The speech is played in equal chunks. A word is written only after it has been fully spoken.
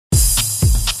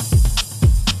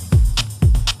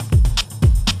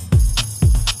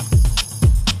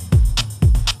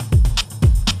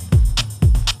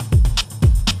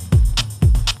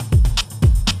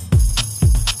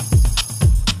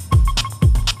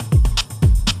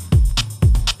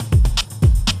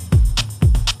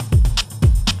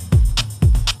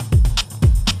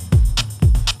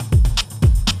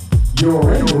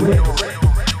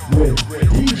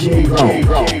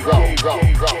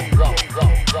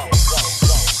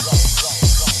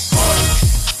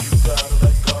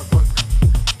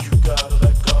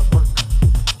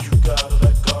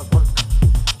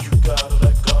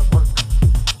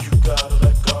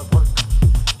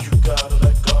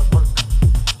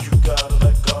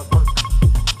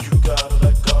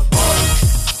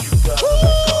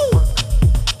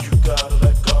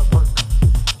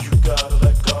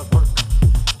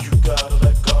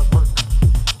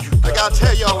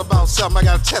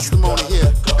got a testimony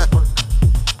here.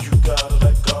 You gotta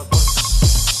let God work.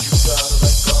 You gotta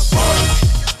let God work.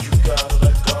 You gotta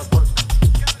let God work.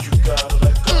 You gotta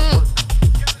let God work.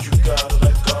 You gotta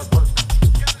let God work.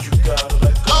 You gotta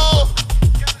let God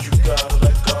work. You gotta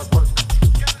let God work.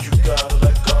 You gotta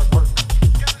let God work.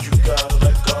 You gotta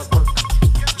let God work.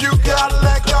 You gotta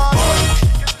let God work.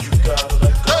 You gotta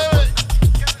let God work.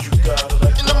 You gotta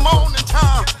let in the morning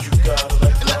time, you gotta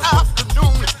let in the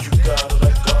afternoon, you gotta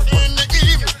let God work. in the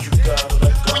evening, You gotta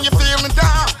let God when you're feeling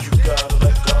down. You gotta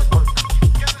let God work.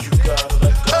 You gotta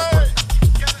let God work.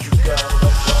 You gotta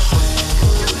let God work.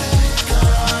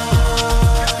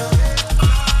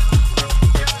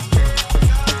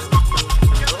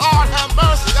 Lord have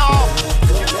mercy, y'all.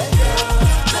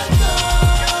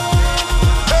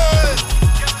 Hey.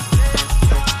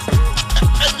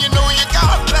 And you know you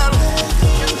gotta let him.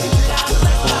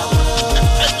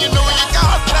 And you know you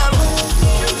gotta let him.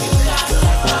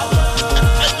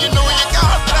 And you know you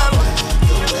gotta let him.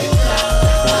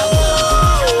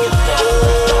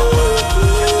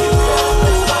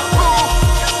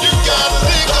 You gotta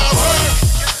let God work.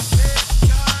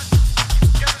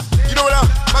 You know what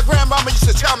my grandmama used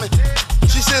to tell me?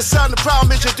 She said, son, the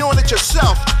problem is you're doing it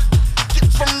yourself. Get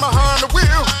from behind the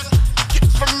wheel. Get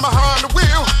from behind the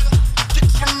wheel. Get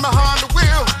from behind the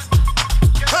wheel.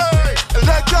 Hey, and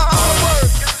let God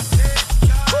work.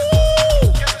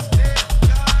 Woo.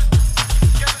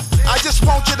 I just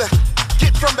want you to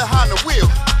get from behind the wheel.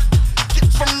 Get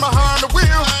from behind the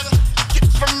wheel. Get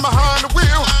from behind the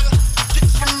wheel. Get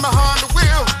from behind the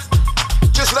wheel.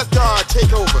 Just let God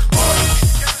take over.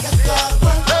 Let God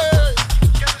work. Hey.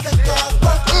 Let God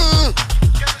work.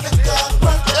 Let God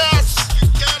work. Yes.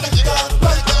 Let God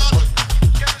work.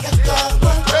 Let God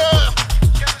work. Yeah. Let God work. Yeah.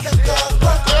 Let God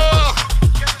work.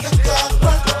 You got to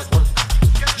let work.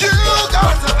 You got to let God work.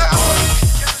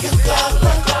 You got to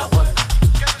let God work.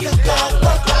 You got to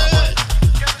let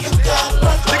God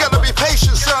work. You got to be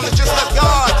patient, son, and just let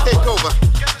God take over.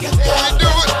 You want me do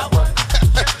it?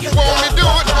 You want me do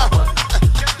it now?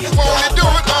 You want me do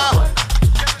it now?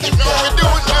 You know we do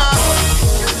it now.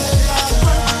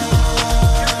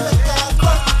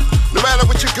 No matter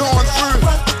what you're going through,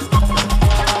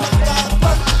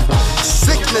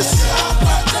 sickness,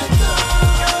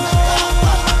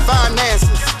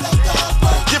 finances,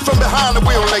 get from behind the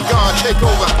wheel and let God take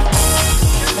over.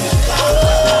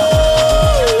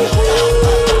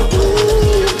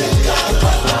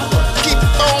 Keep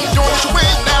on doing what you're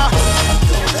waiting now.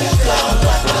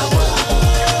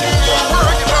 It ain't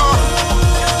working on.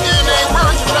 It ain't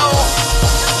working on.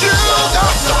 You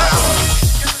got to let him.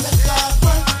 Let God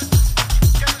work.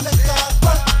 Let God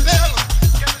work. Let him.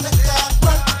 Let God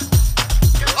work.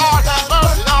 Lord have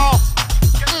mercy, y'all.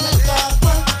 Let God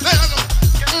work. Let him.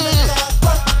 Let God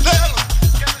work. Let him.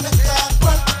 Let God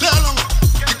work. Let him.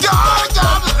 You gotta let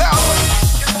him. Let God work.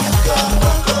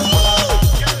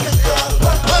 Let God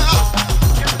work. Let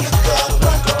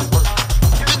God work.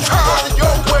 Been tired of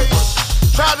your ways.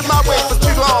 Tried it my way for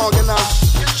too long, and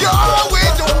your way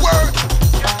don't work.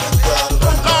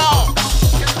 No,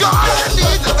 God, you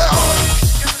need to help.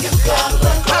 You gotta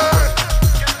let God work.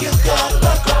 You gotta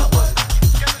let God work.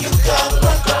 You gotta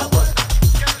let God work.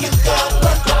 You gotta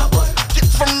let God work. Get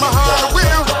from behind the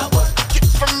wheel. Get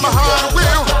from behind the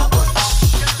wheel.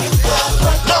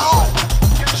 No,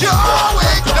 your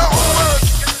way don't work.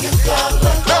 You gotta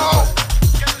let God work.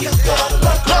 You gotta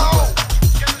let God work.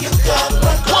 You gotta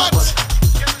let God work.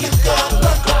 You gotta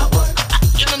let God work.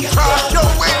 You done tried your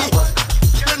way.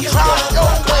 You done tried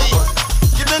your way.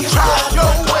 You done tried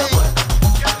your way.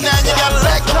 Now you gotta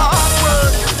let God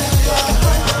work.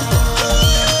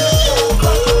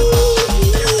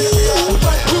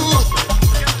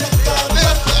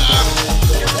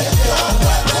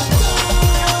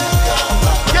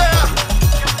 Yeah.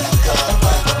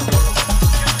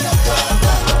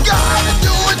 Gotta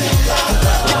do it.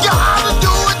 You gotta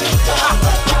do it.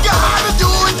 You gotta do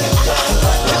it.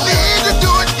 You need to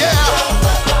do it, yeah.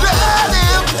 Let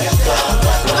him.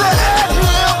 Let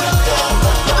him.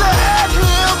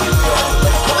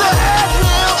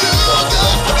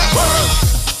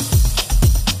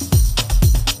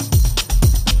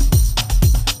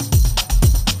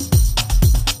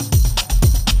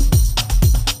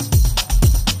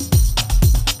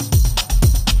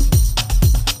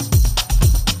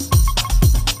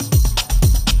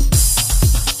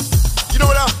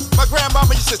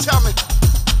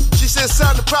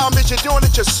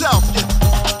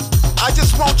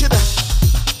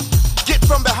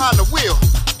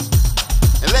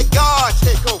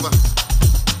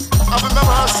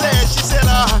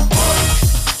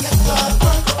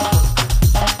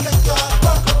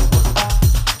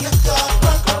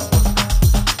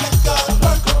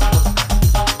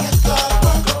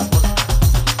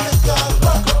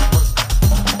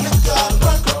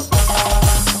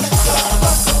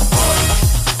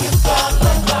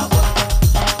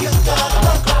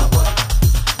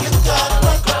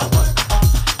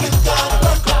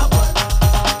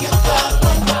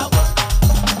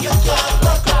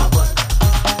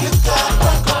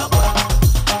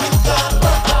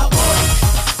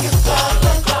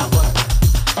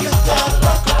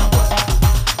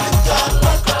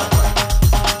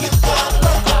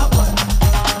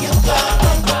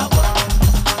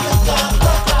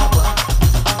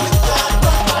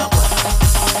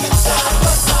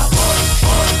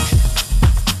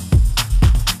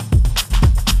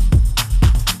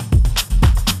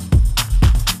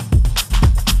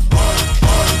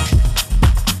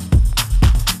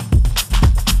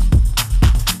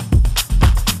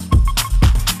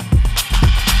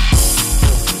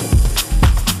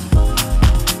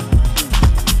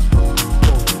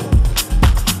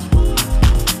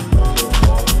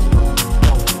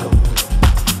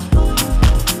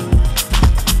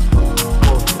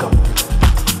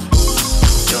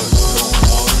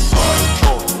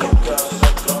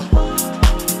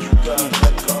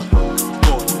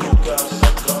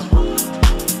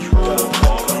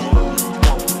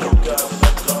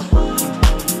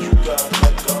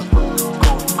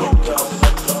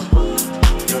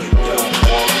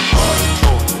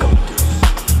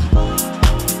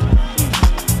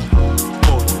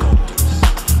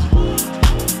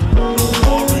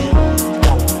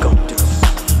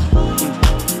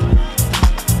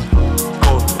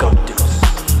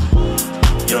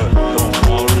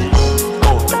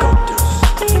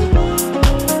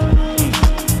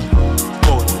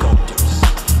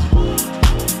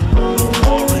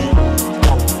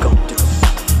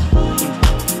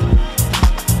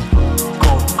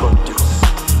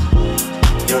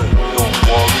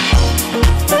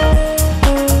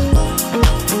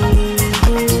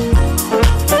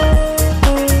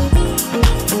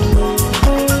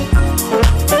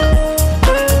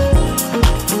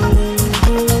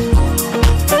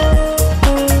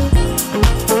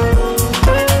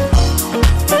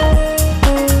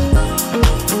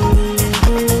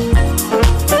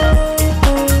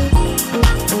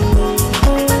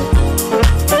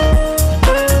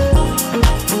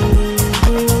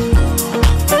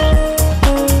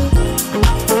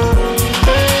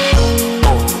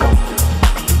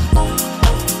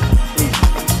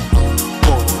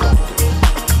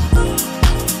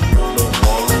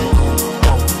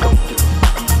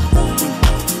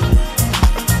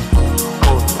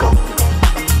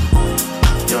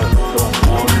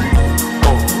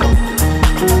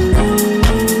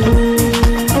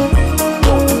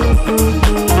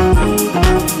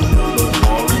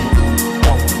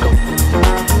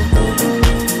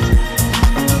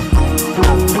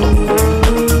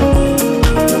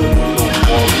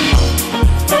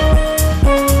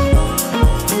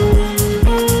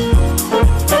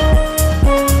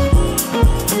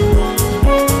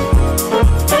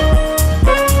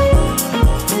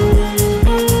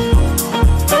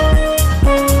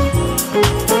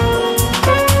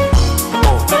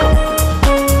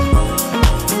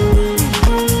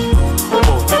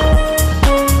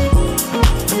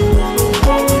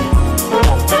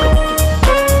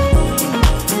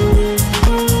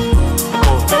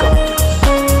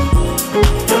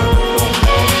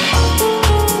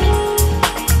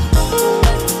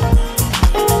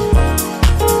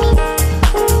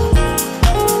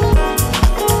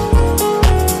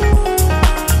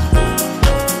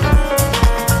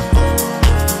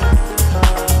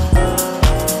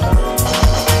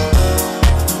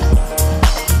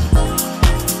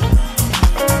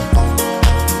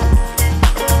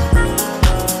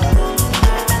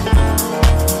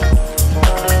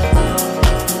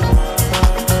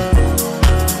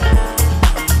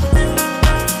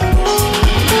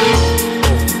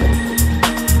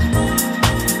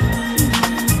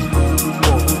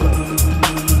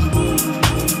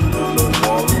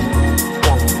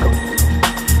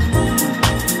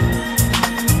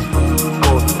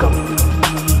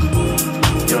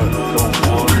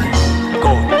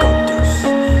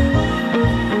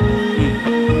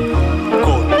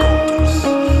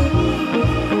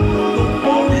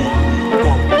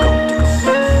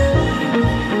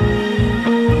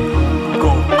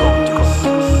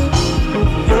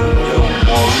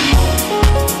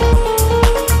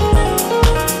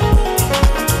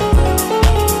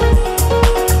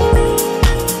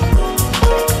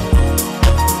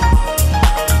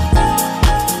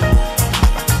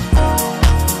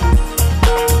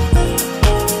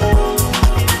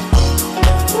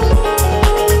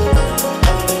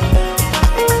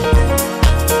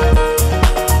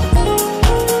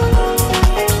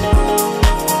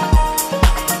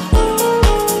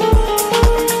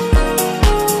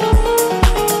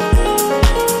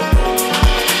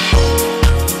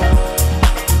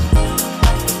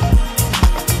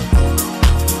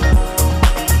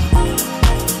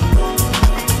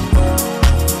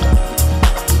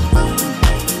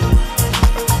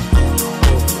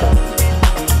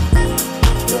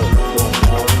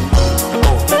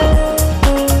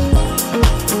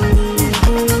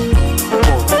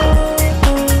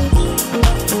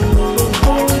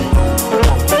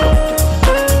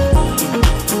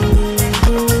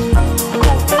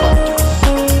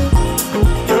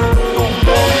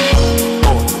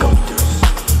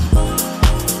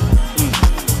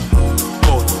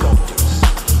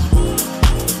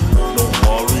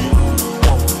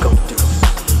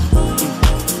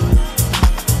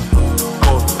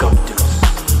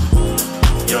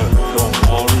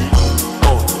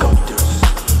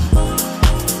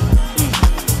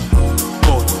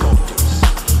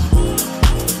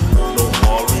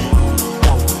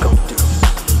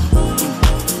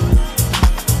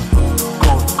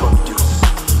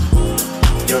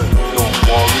 Yeah, yo,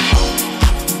 Morii.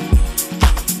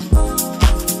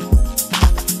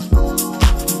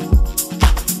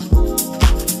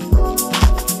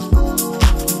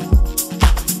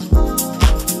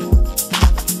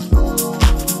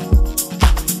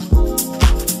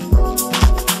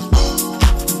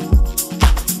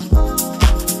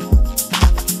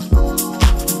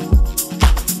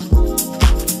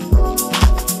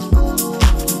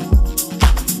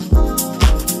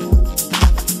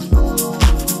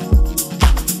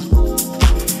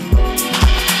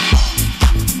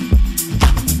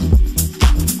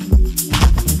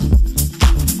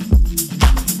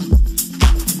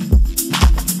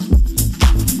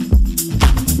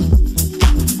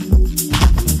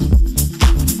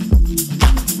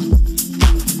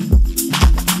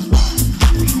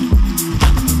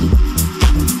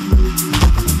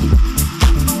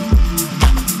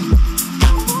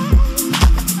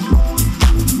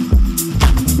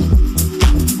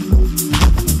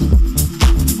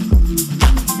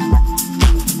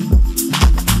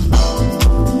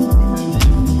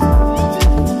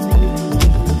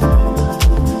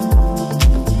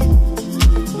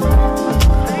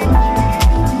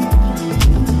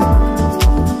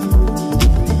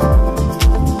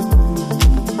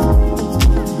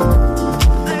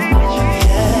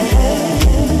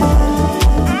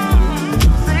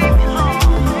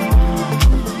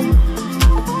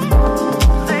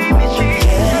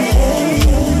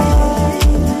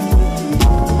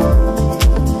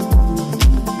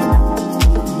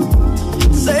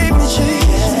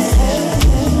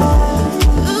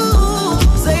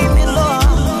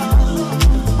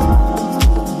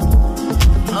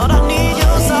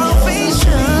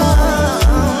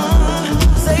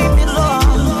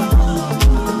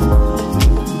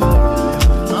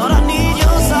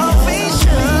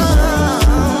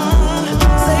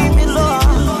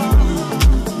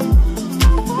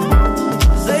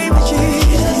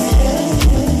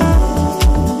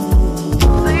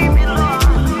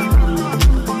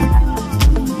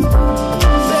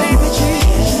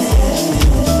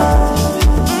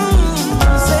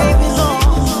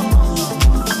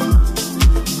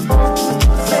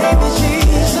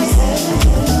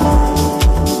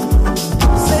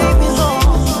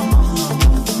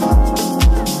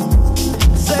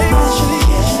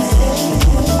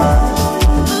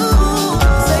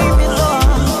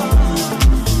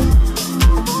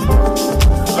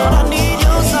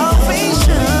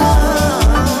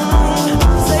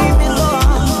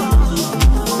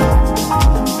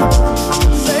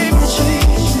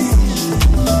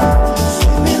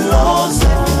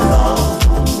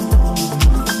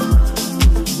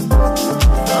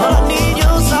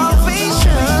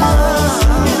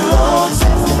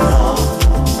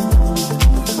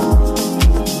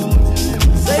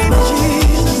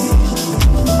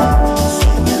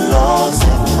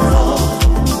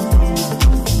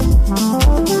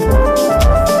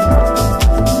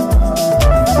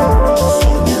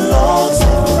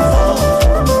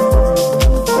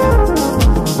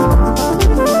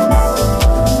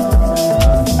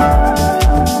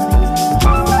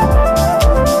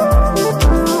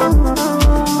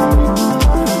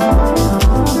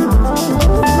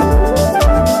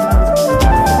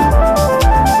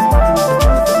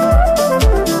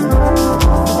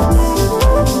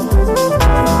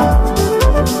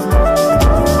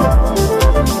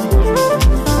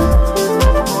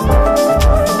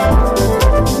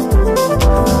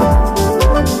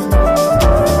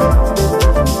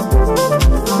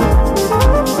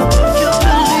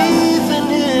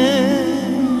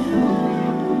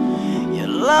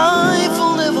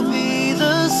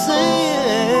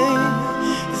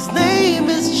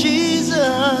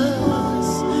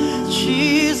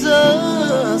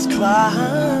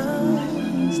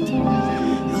 Christ,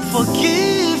 He'll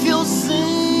forgive your sins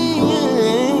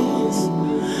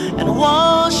and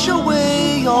wash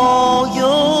away all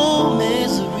your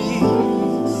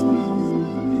miseries.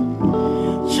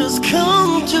 Just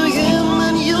come to Him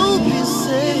and you'll be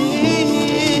saved.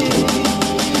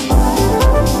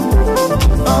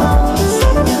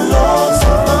 Save me, Lord,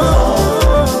 save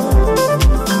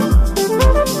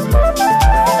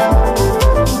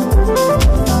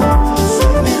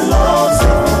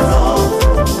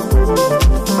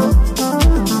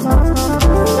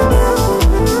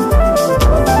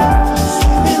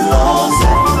me, Lord.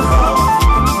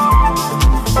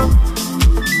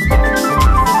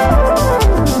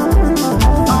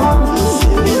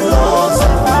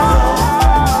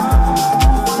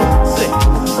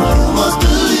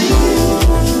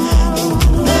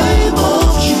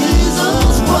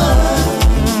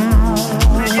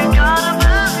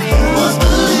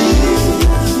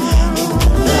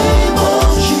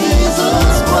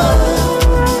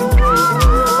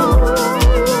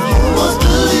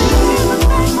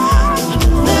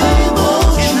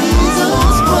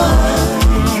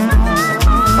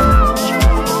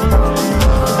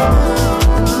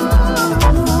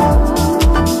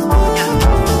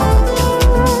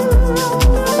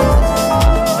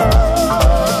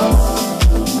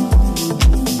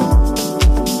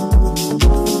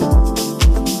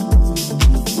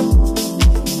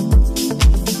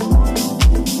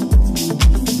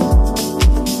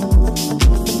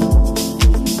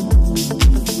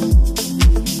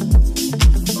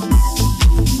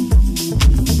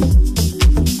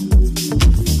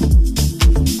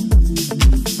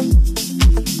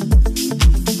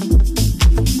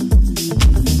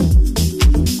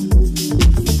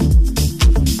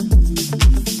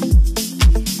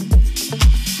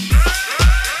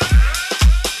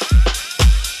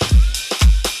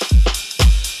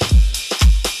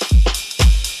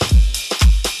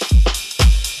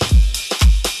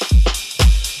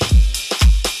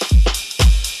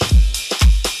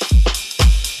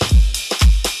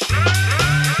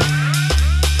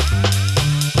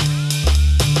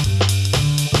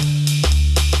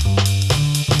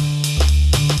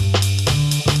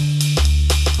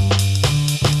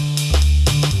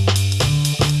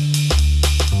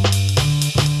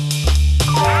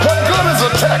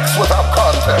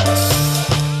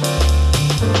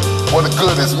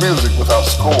 is music without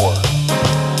score?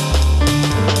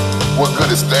 What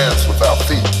good is dance without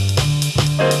feet?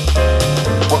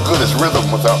 What good is rhythm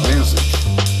without music?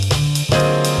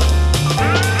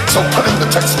 So putting the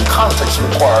text in context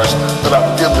requires that I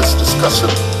begin this discussion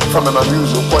from an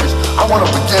unusual place. I want to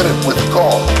begin it with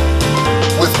God.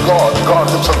 With God. God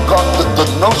himself. God, the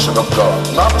notion of God.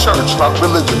 Not church, not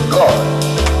religion. God.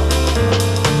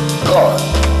 God.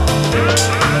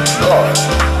 God.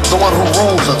 The one who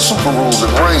rules and super rules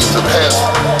and reigns and has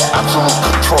absolute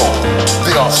control.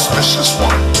 The auspicious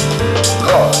one.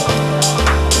 God.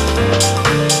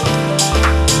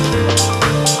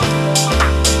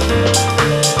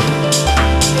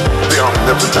 The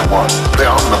omnipotent one, the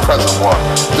omnipresent one,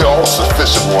 the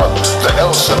all-sufficient one, the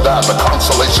El Shaddai, the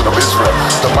consolation of Israel,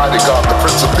 the mighty God, the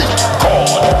Prince of Peace, God.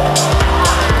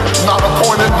 Not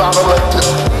appointed, not elected,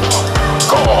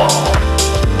 God.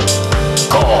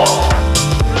 God.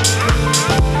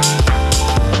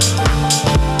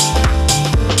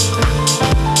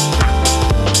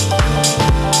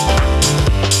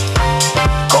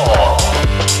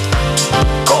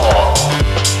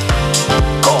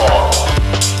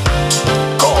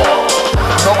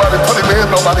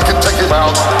 Nobody can take him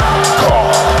out.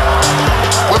 God.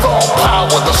 With all power,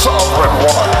 the sovereign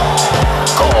one.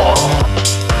 God.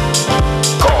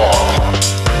 God.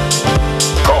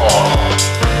 God.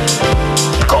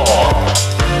 God.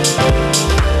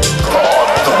 God,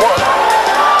 the one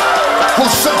who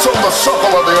sits on the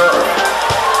circle of the earth.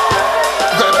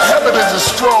 That heaven is his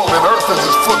throne and earth is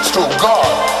his footstool. God,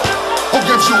 who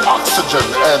gives you oxygen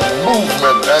and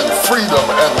movement and freedom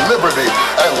and liberty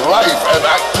and life and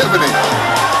activity.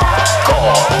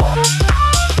 God.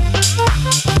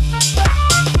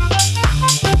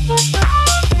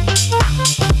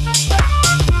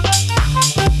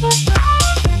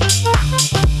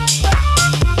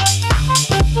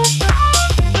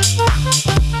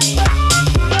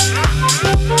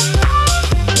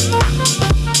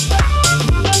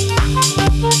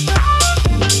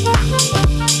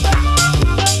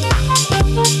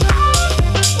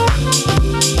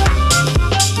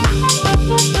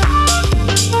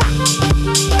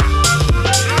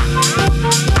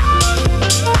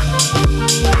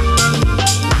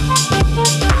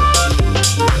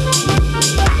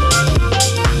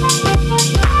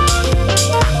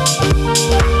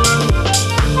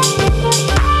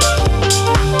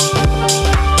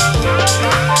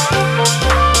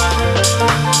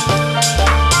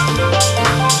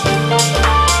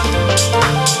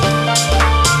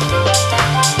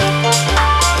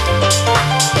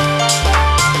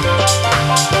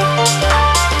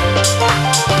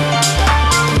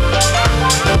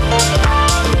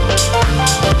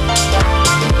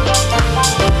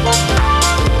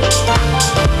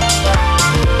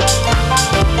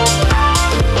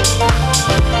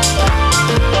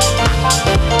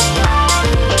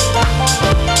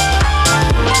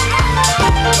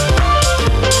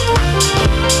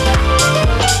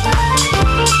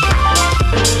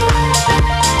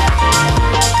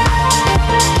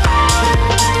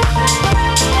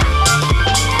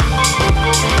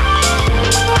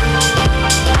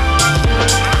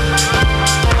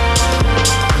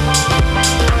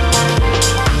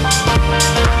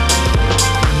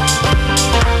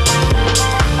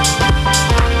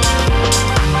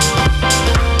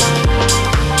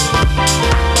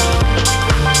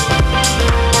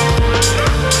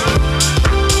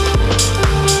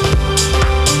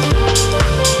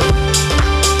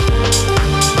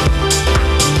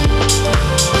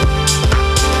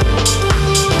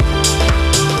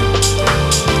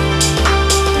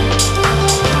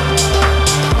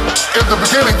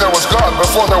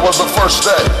 Before there was a first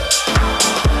day.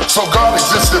 So God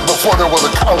existed before there was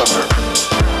a calendar,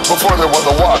 before there was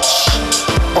a watch,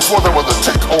 before there was a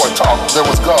tick or a talk, there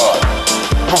was God.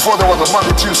 Before there was a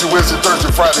Monday, Tuesday, Wednesday,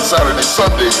 Thursday, Friday, Saturday,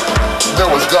 Sunday,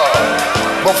 there was God.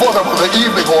 Before there was an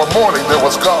evening or a morning, there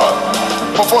was God.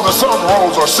 Before the sun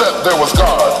rose or set, there was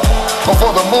God.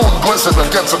 Before the moon glistened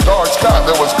against a dark sky,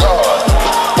 there was God.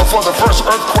 Before the first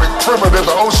earthquake trembled in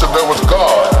the ocean, there was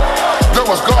God. There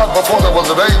was God before there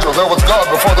was an angel. There was God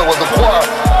before there was a choir.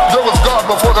 There was God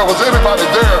before there was anybody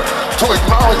there to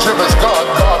acknowledge him as God.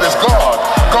 God is God.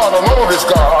 God alone is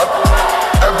God.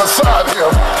 And beside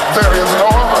him, there is no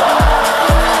other.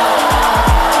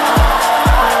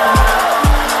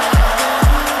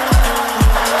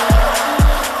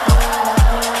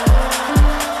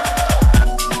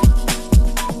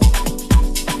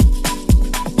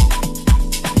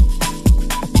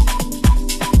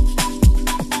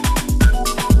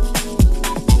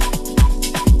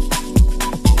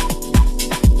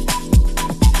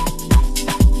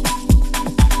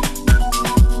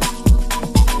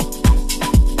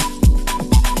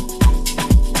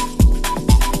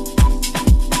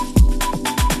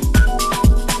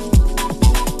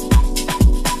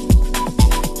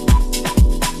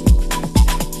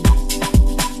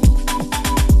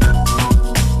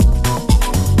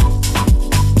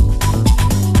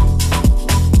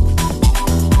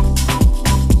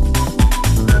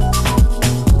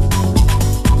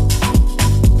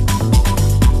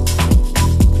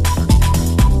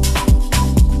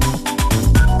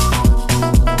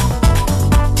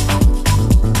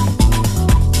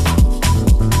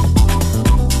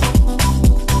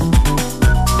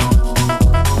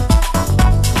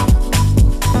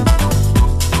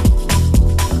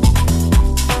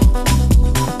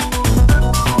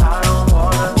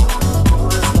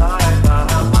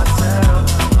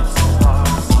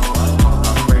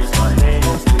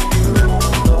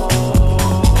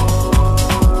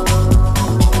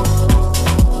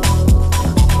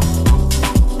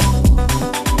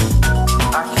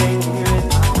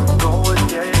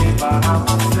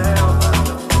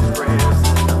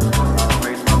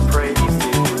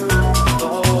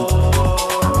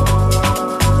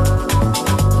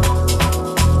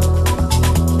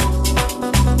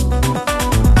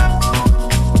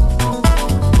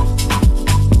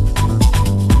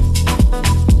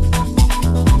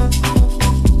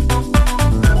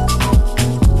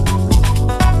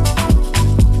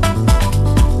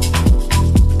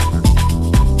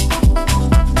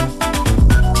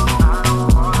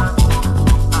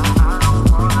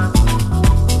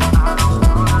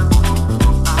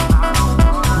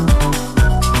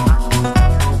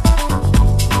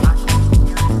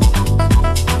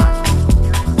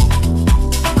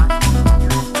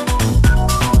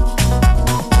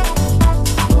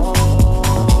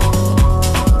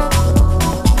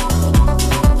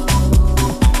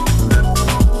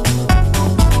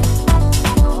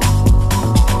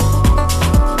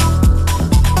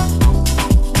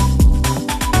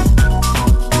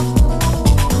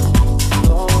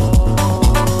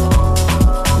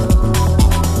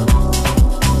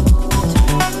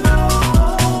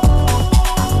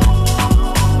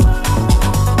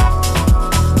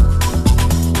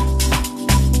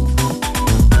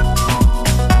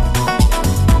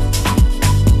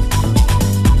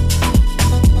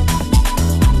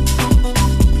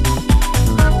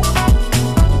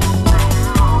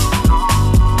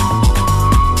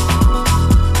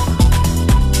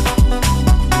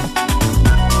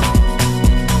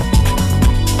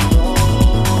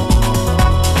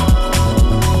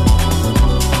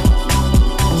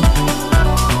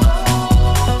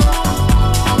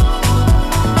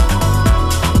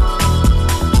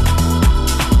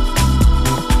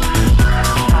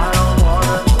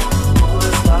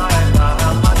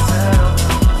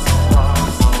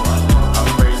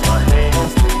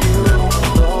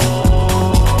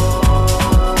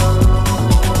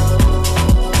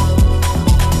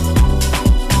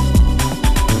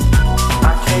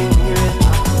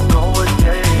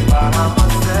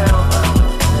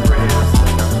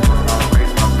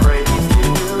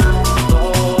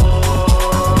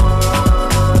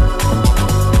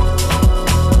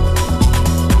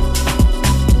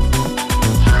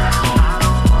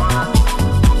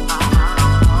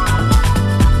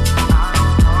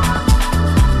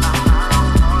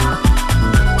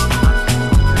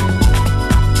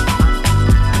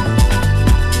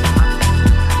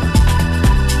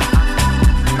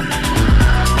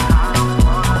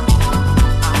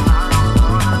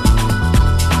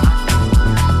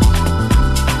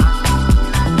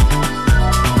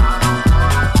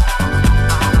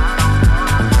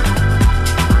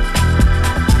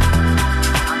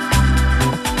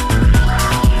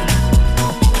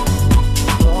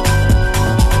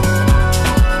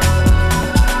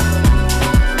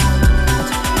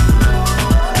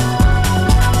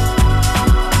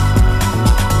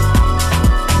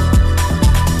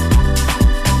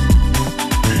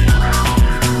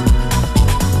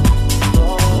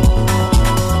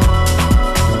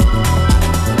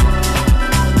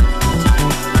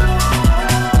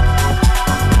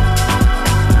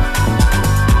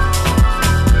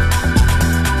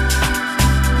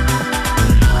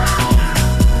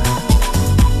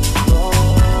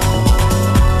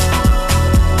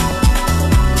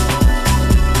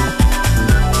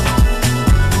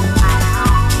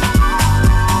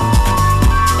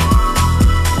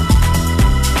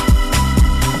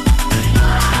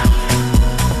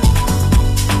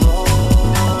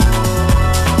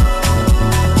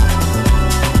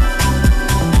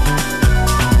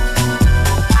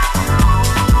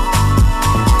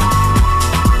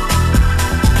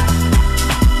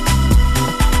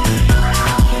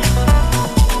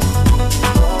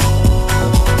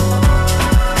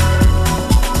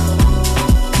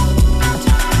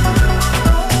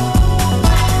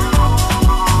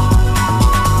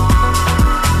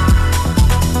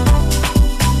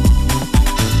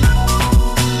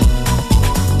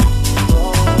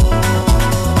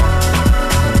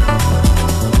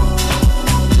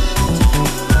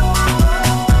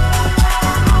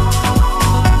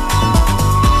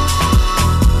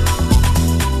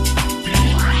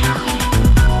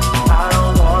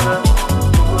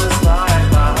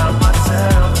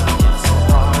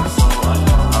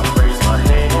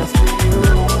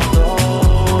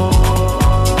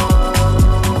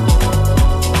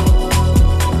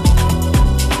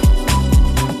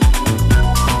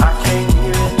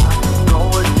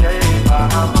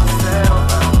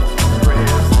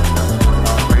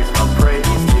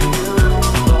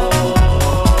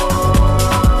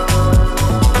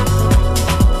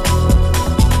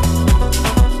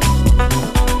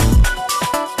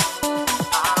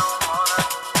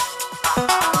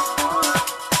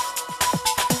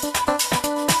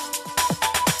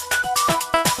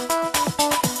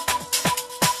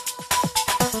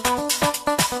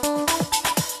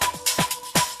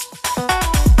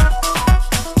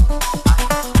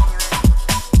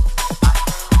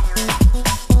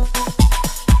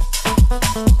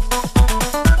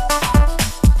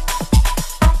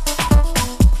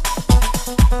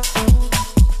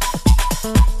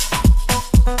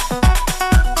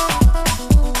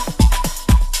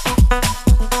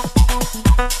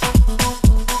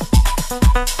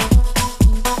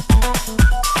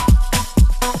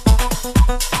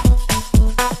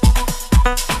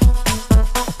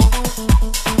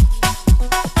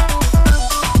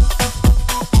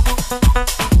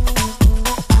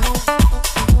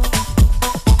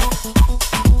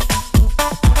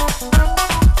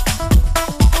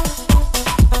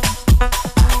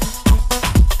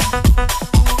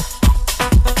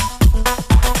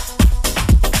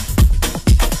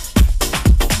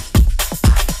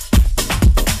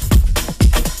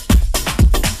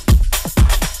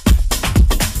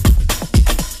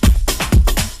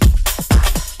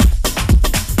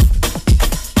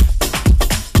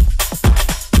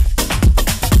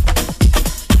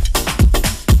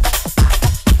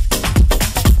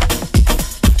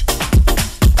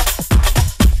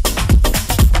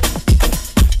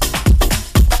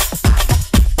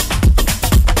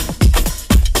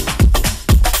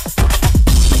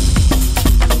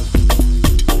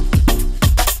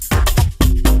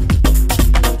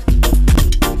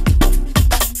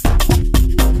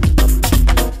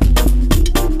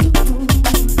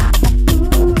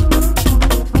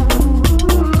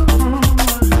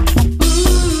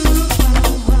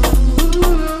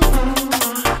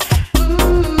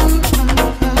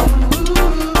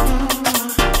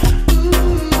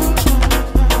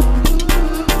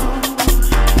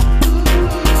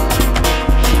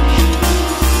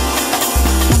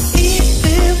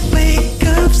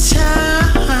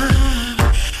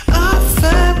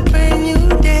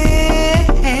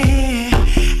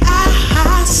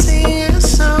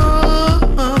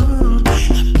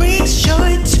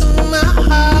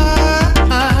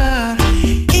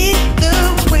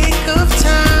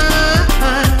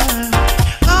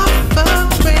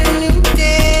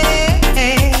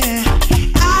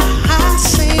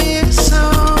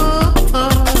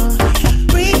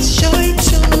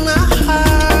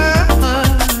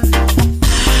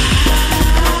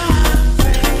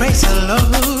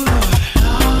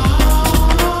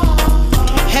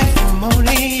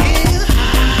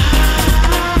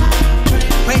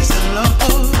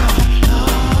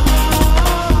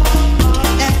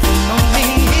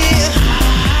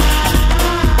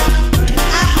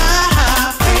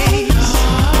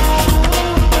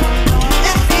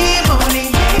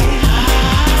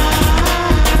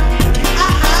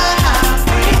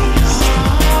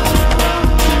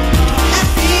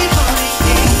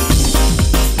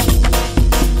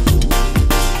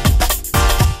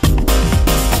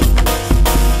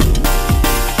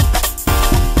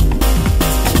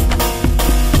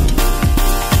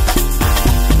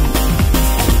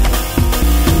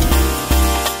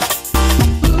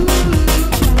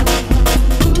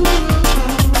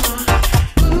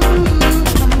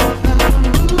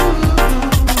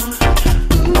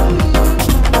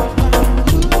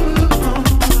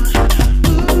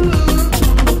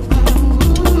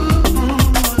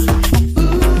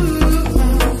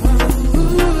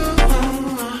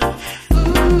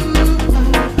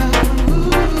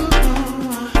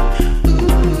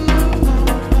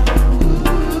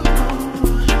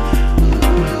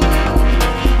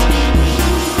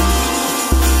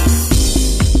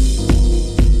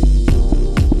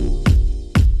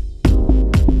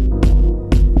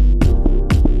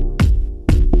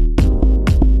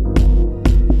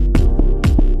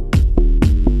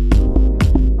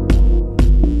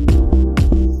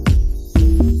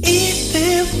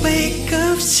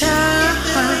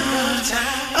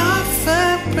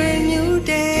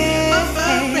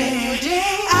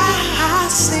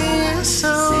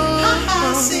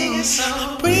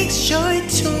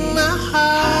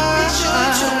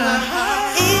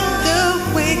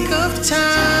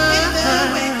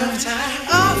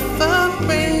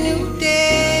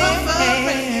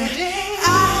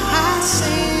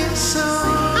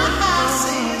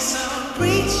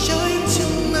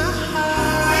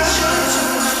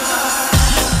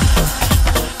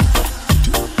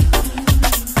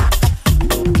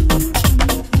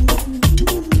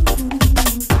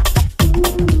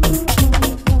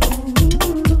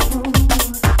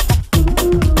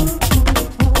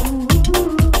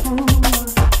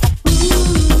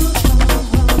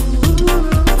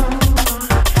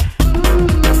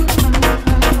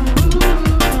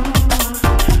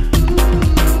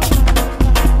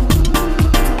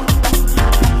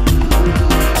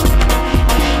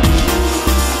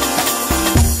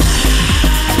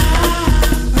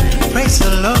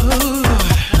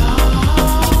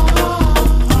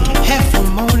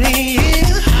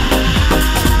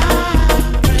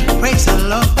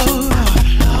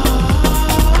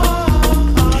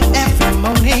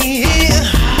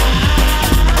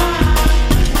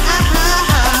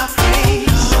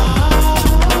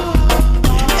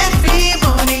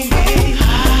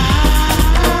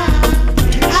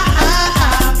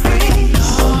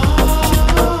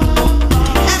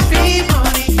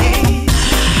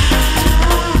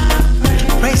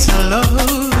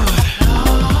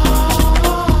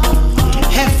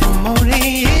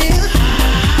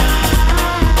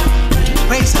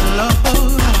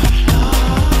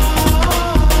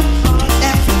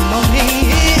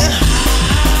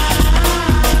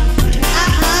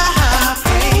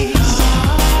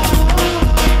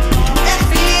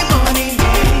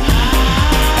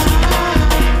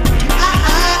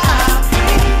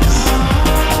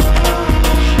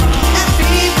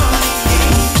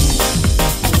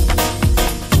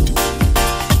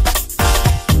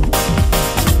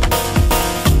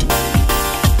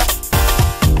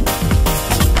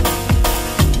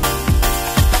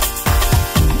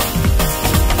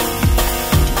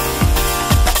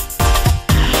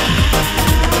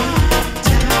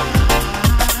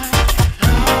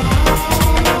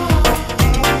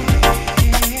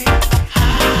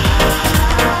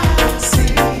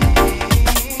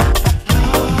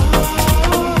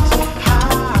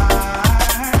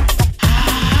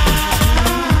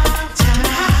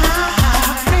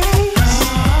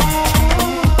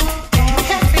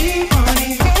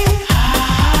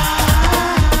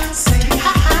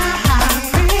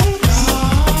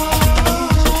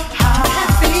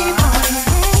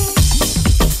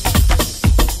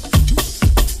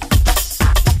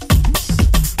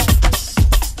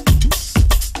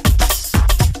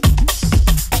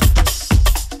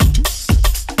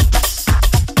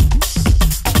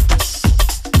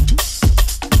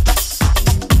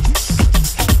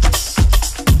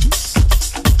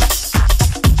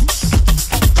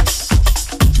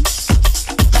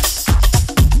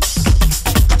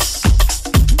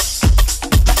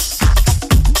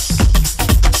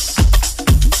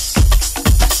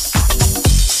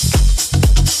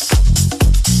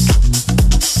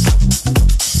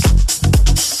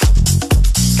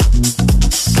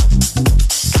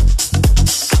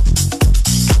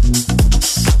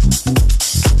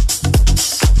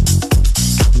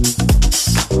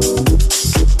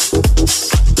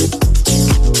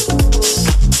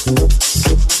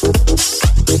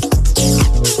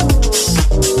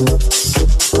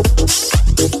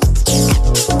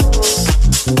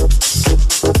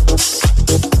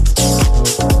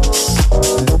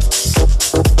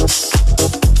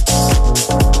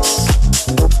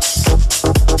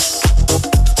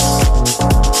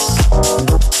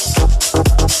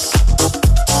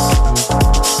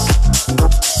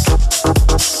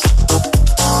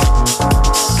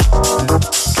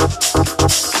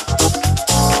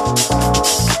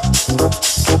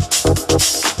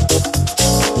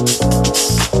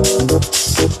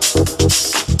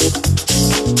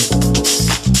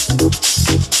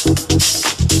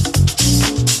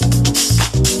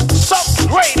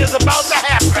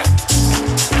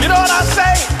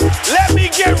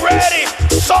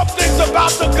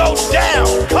 about to go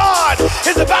down. God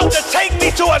is about to take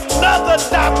me to another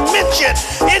dimension.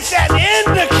 It's an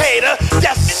indicator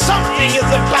that something is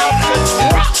about to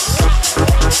drop.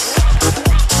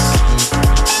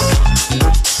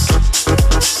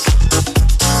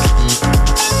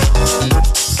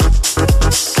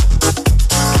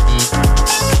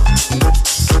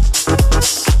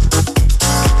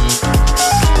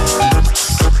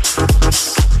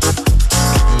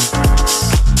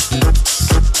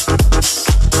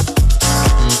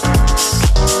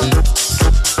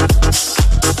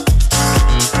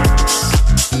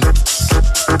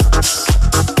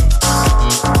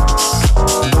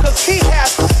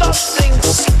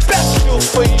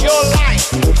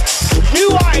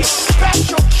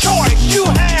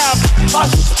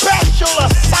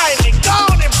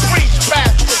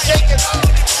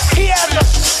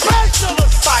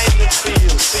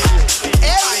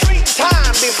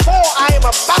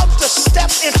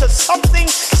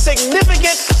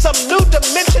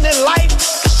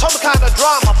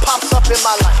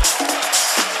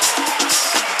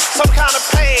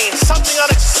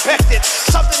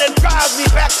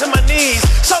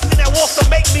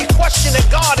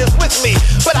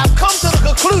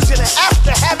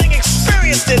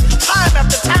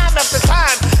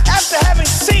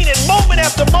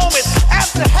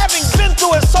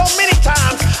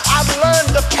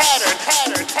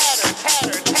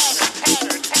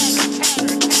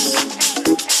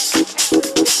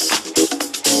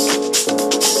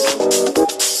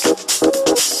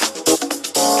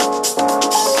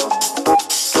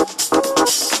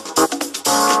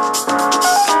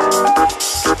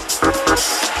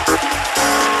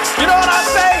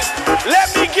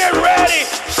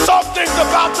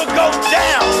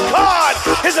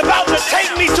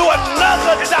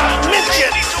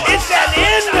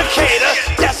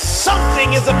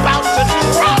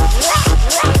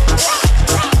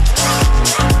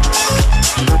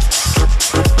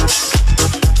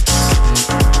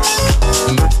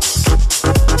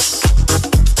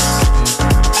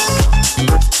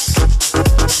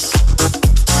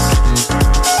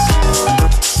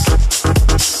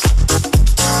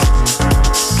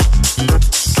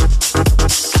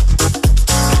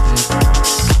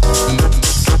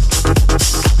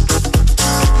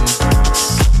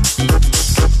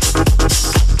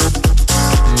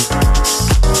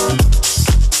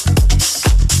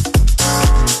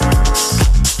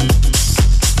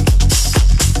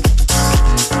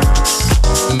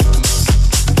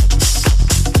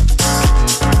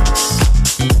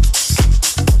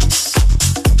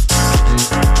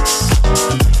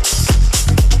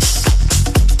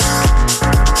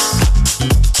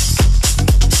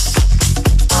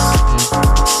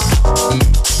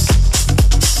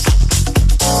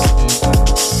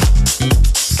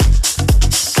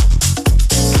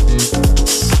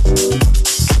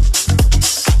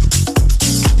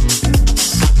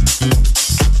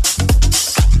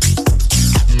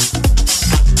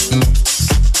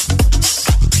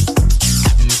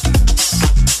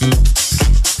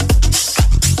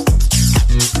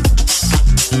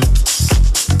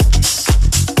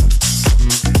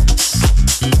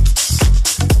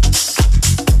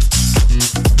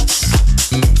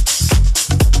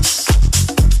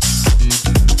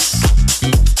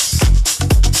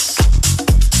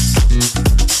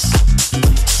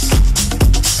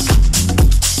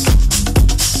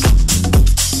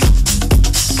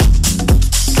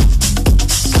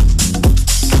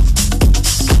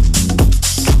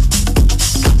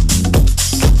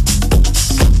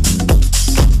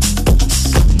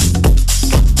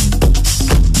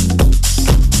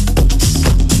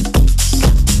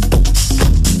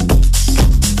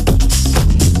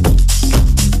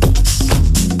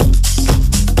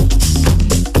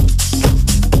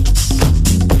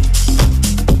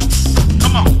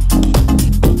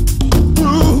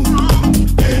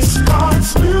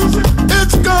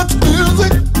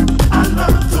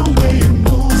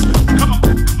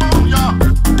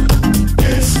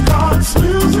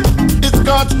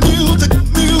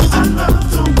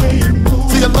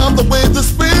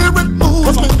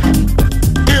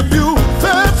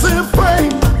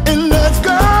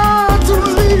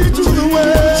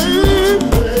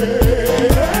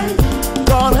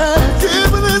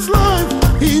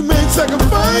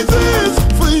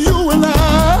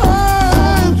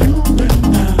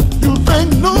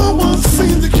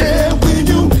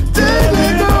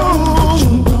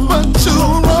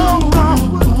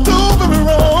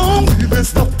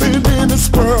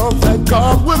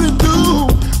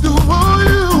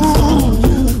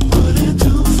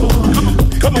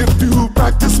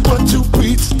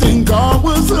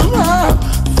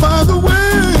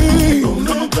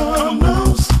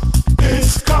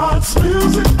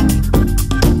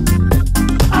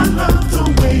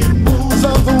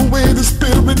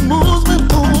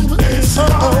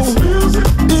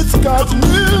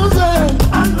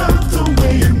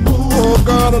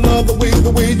 gotta love the way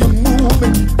you move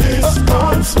it. It's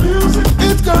God's music.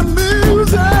 It's God's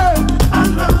music. I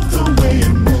love the way you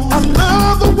move. I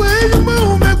love the way you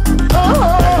move it.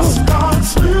 Oh, it's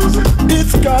God's music.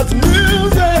 It's God's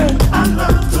music. I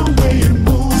love the way it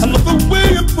moves. I love the way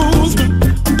it moves me.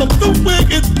 I love the way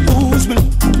it moves me.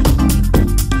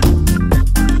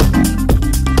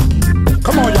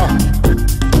 Come on, y'all.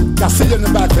 Y'all see you in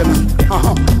the back there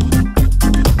now.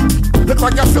 Look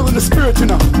like y'all feeling the spirit, you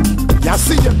know. Y'all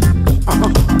see you.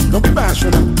 Don't be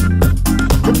bashful now.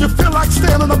 If you feel like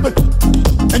standing up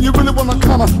and you really wanna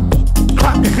kinda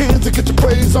clap your hands and get your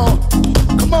praise on,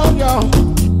 come on, y'all.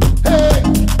 Hey,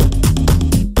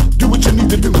 do what you need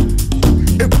to do.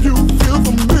 If you feel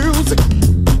the music,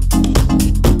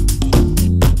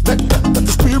 let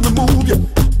the spirit move you.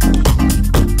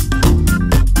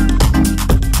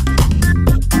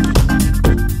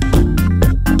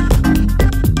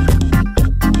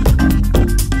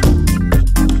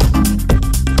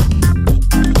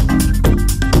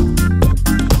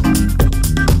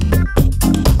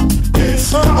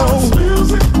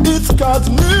 It's God's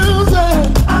music.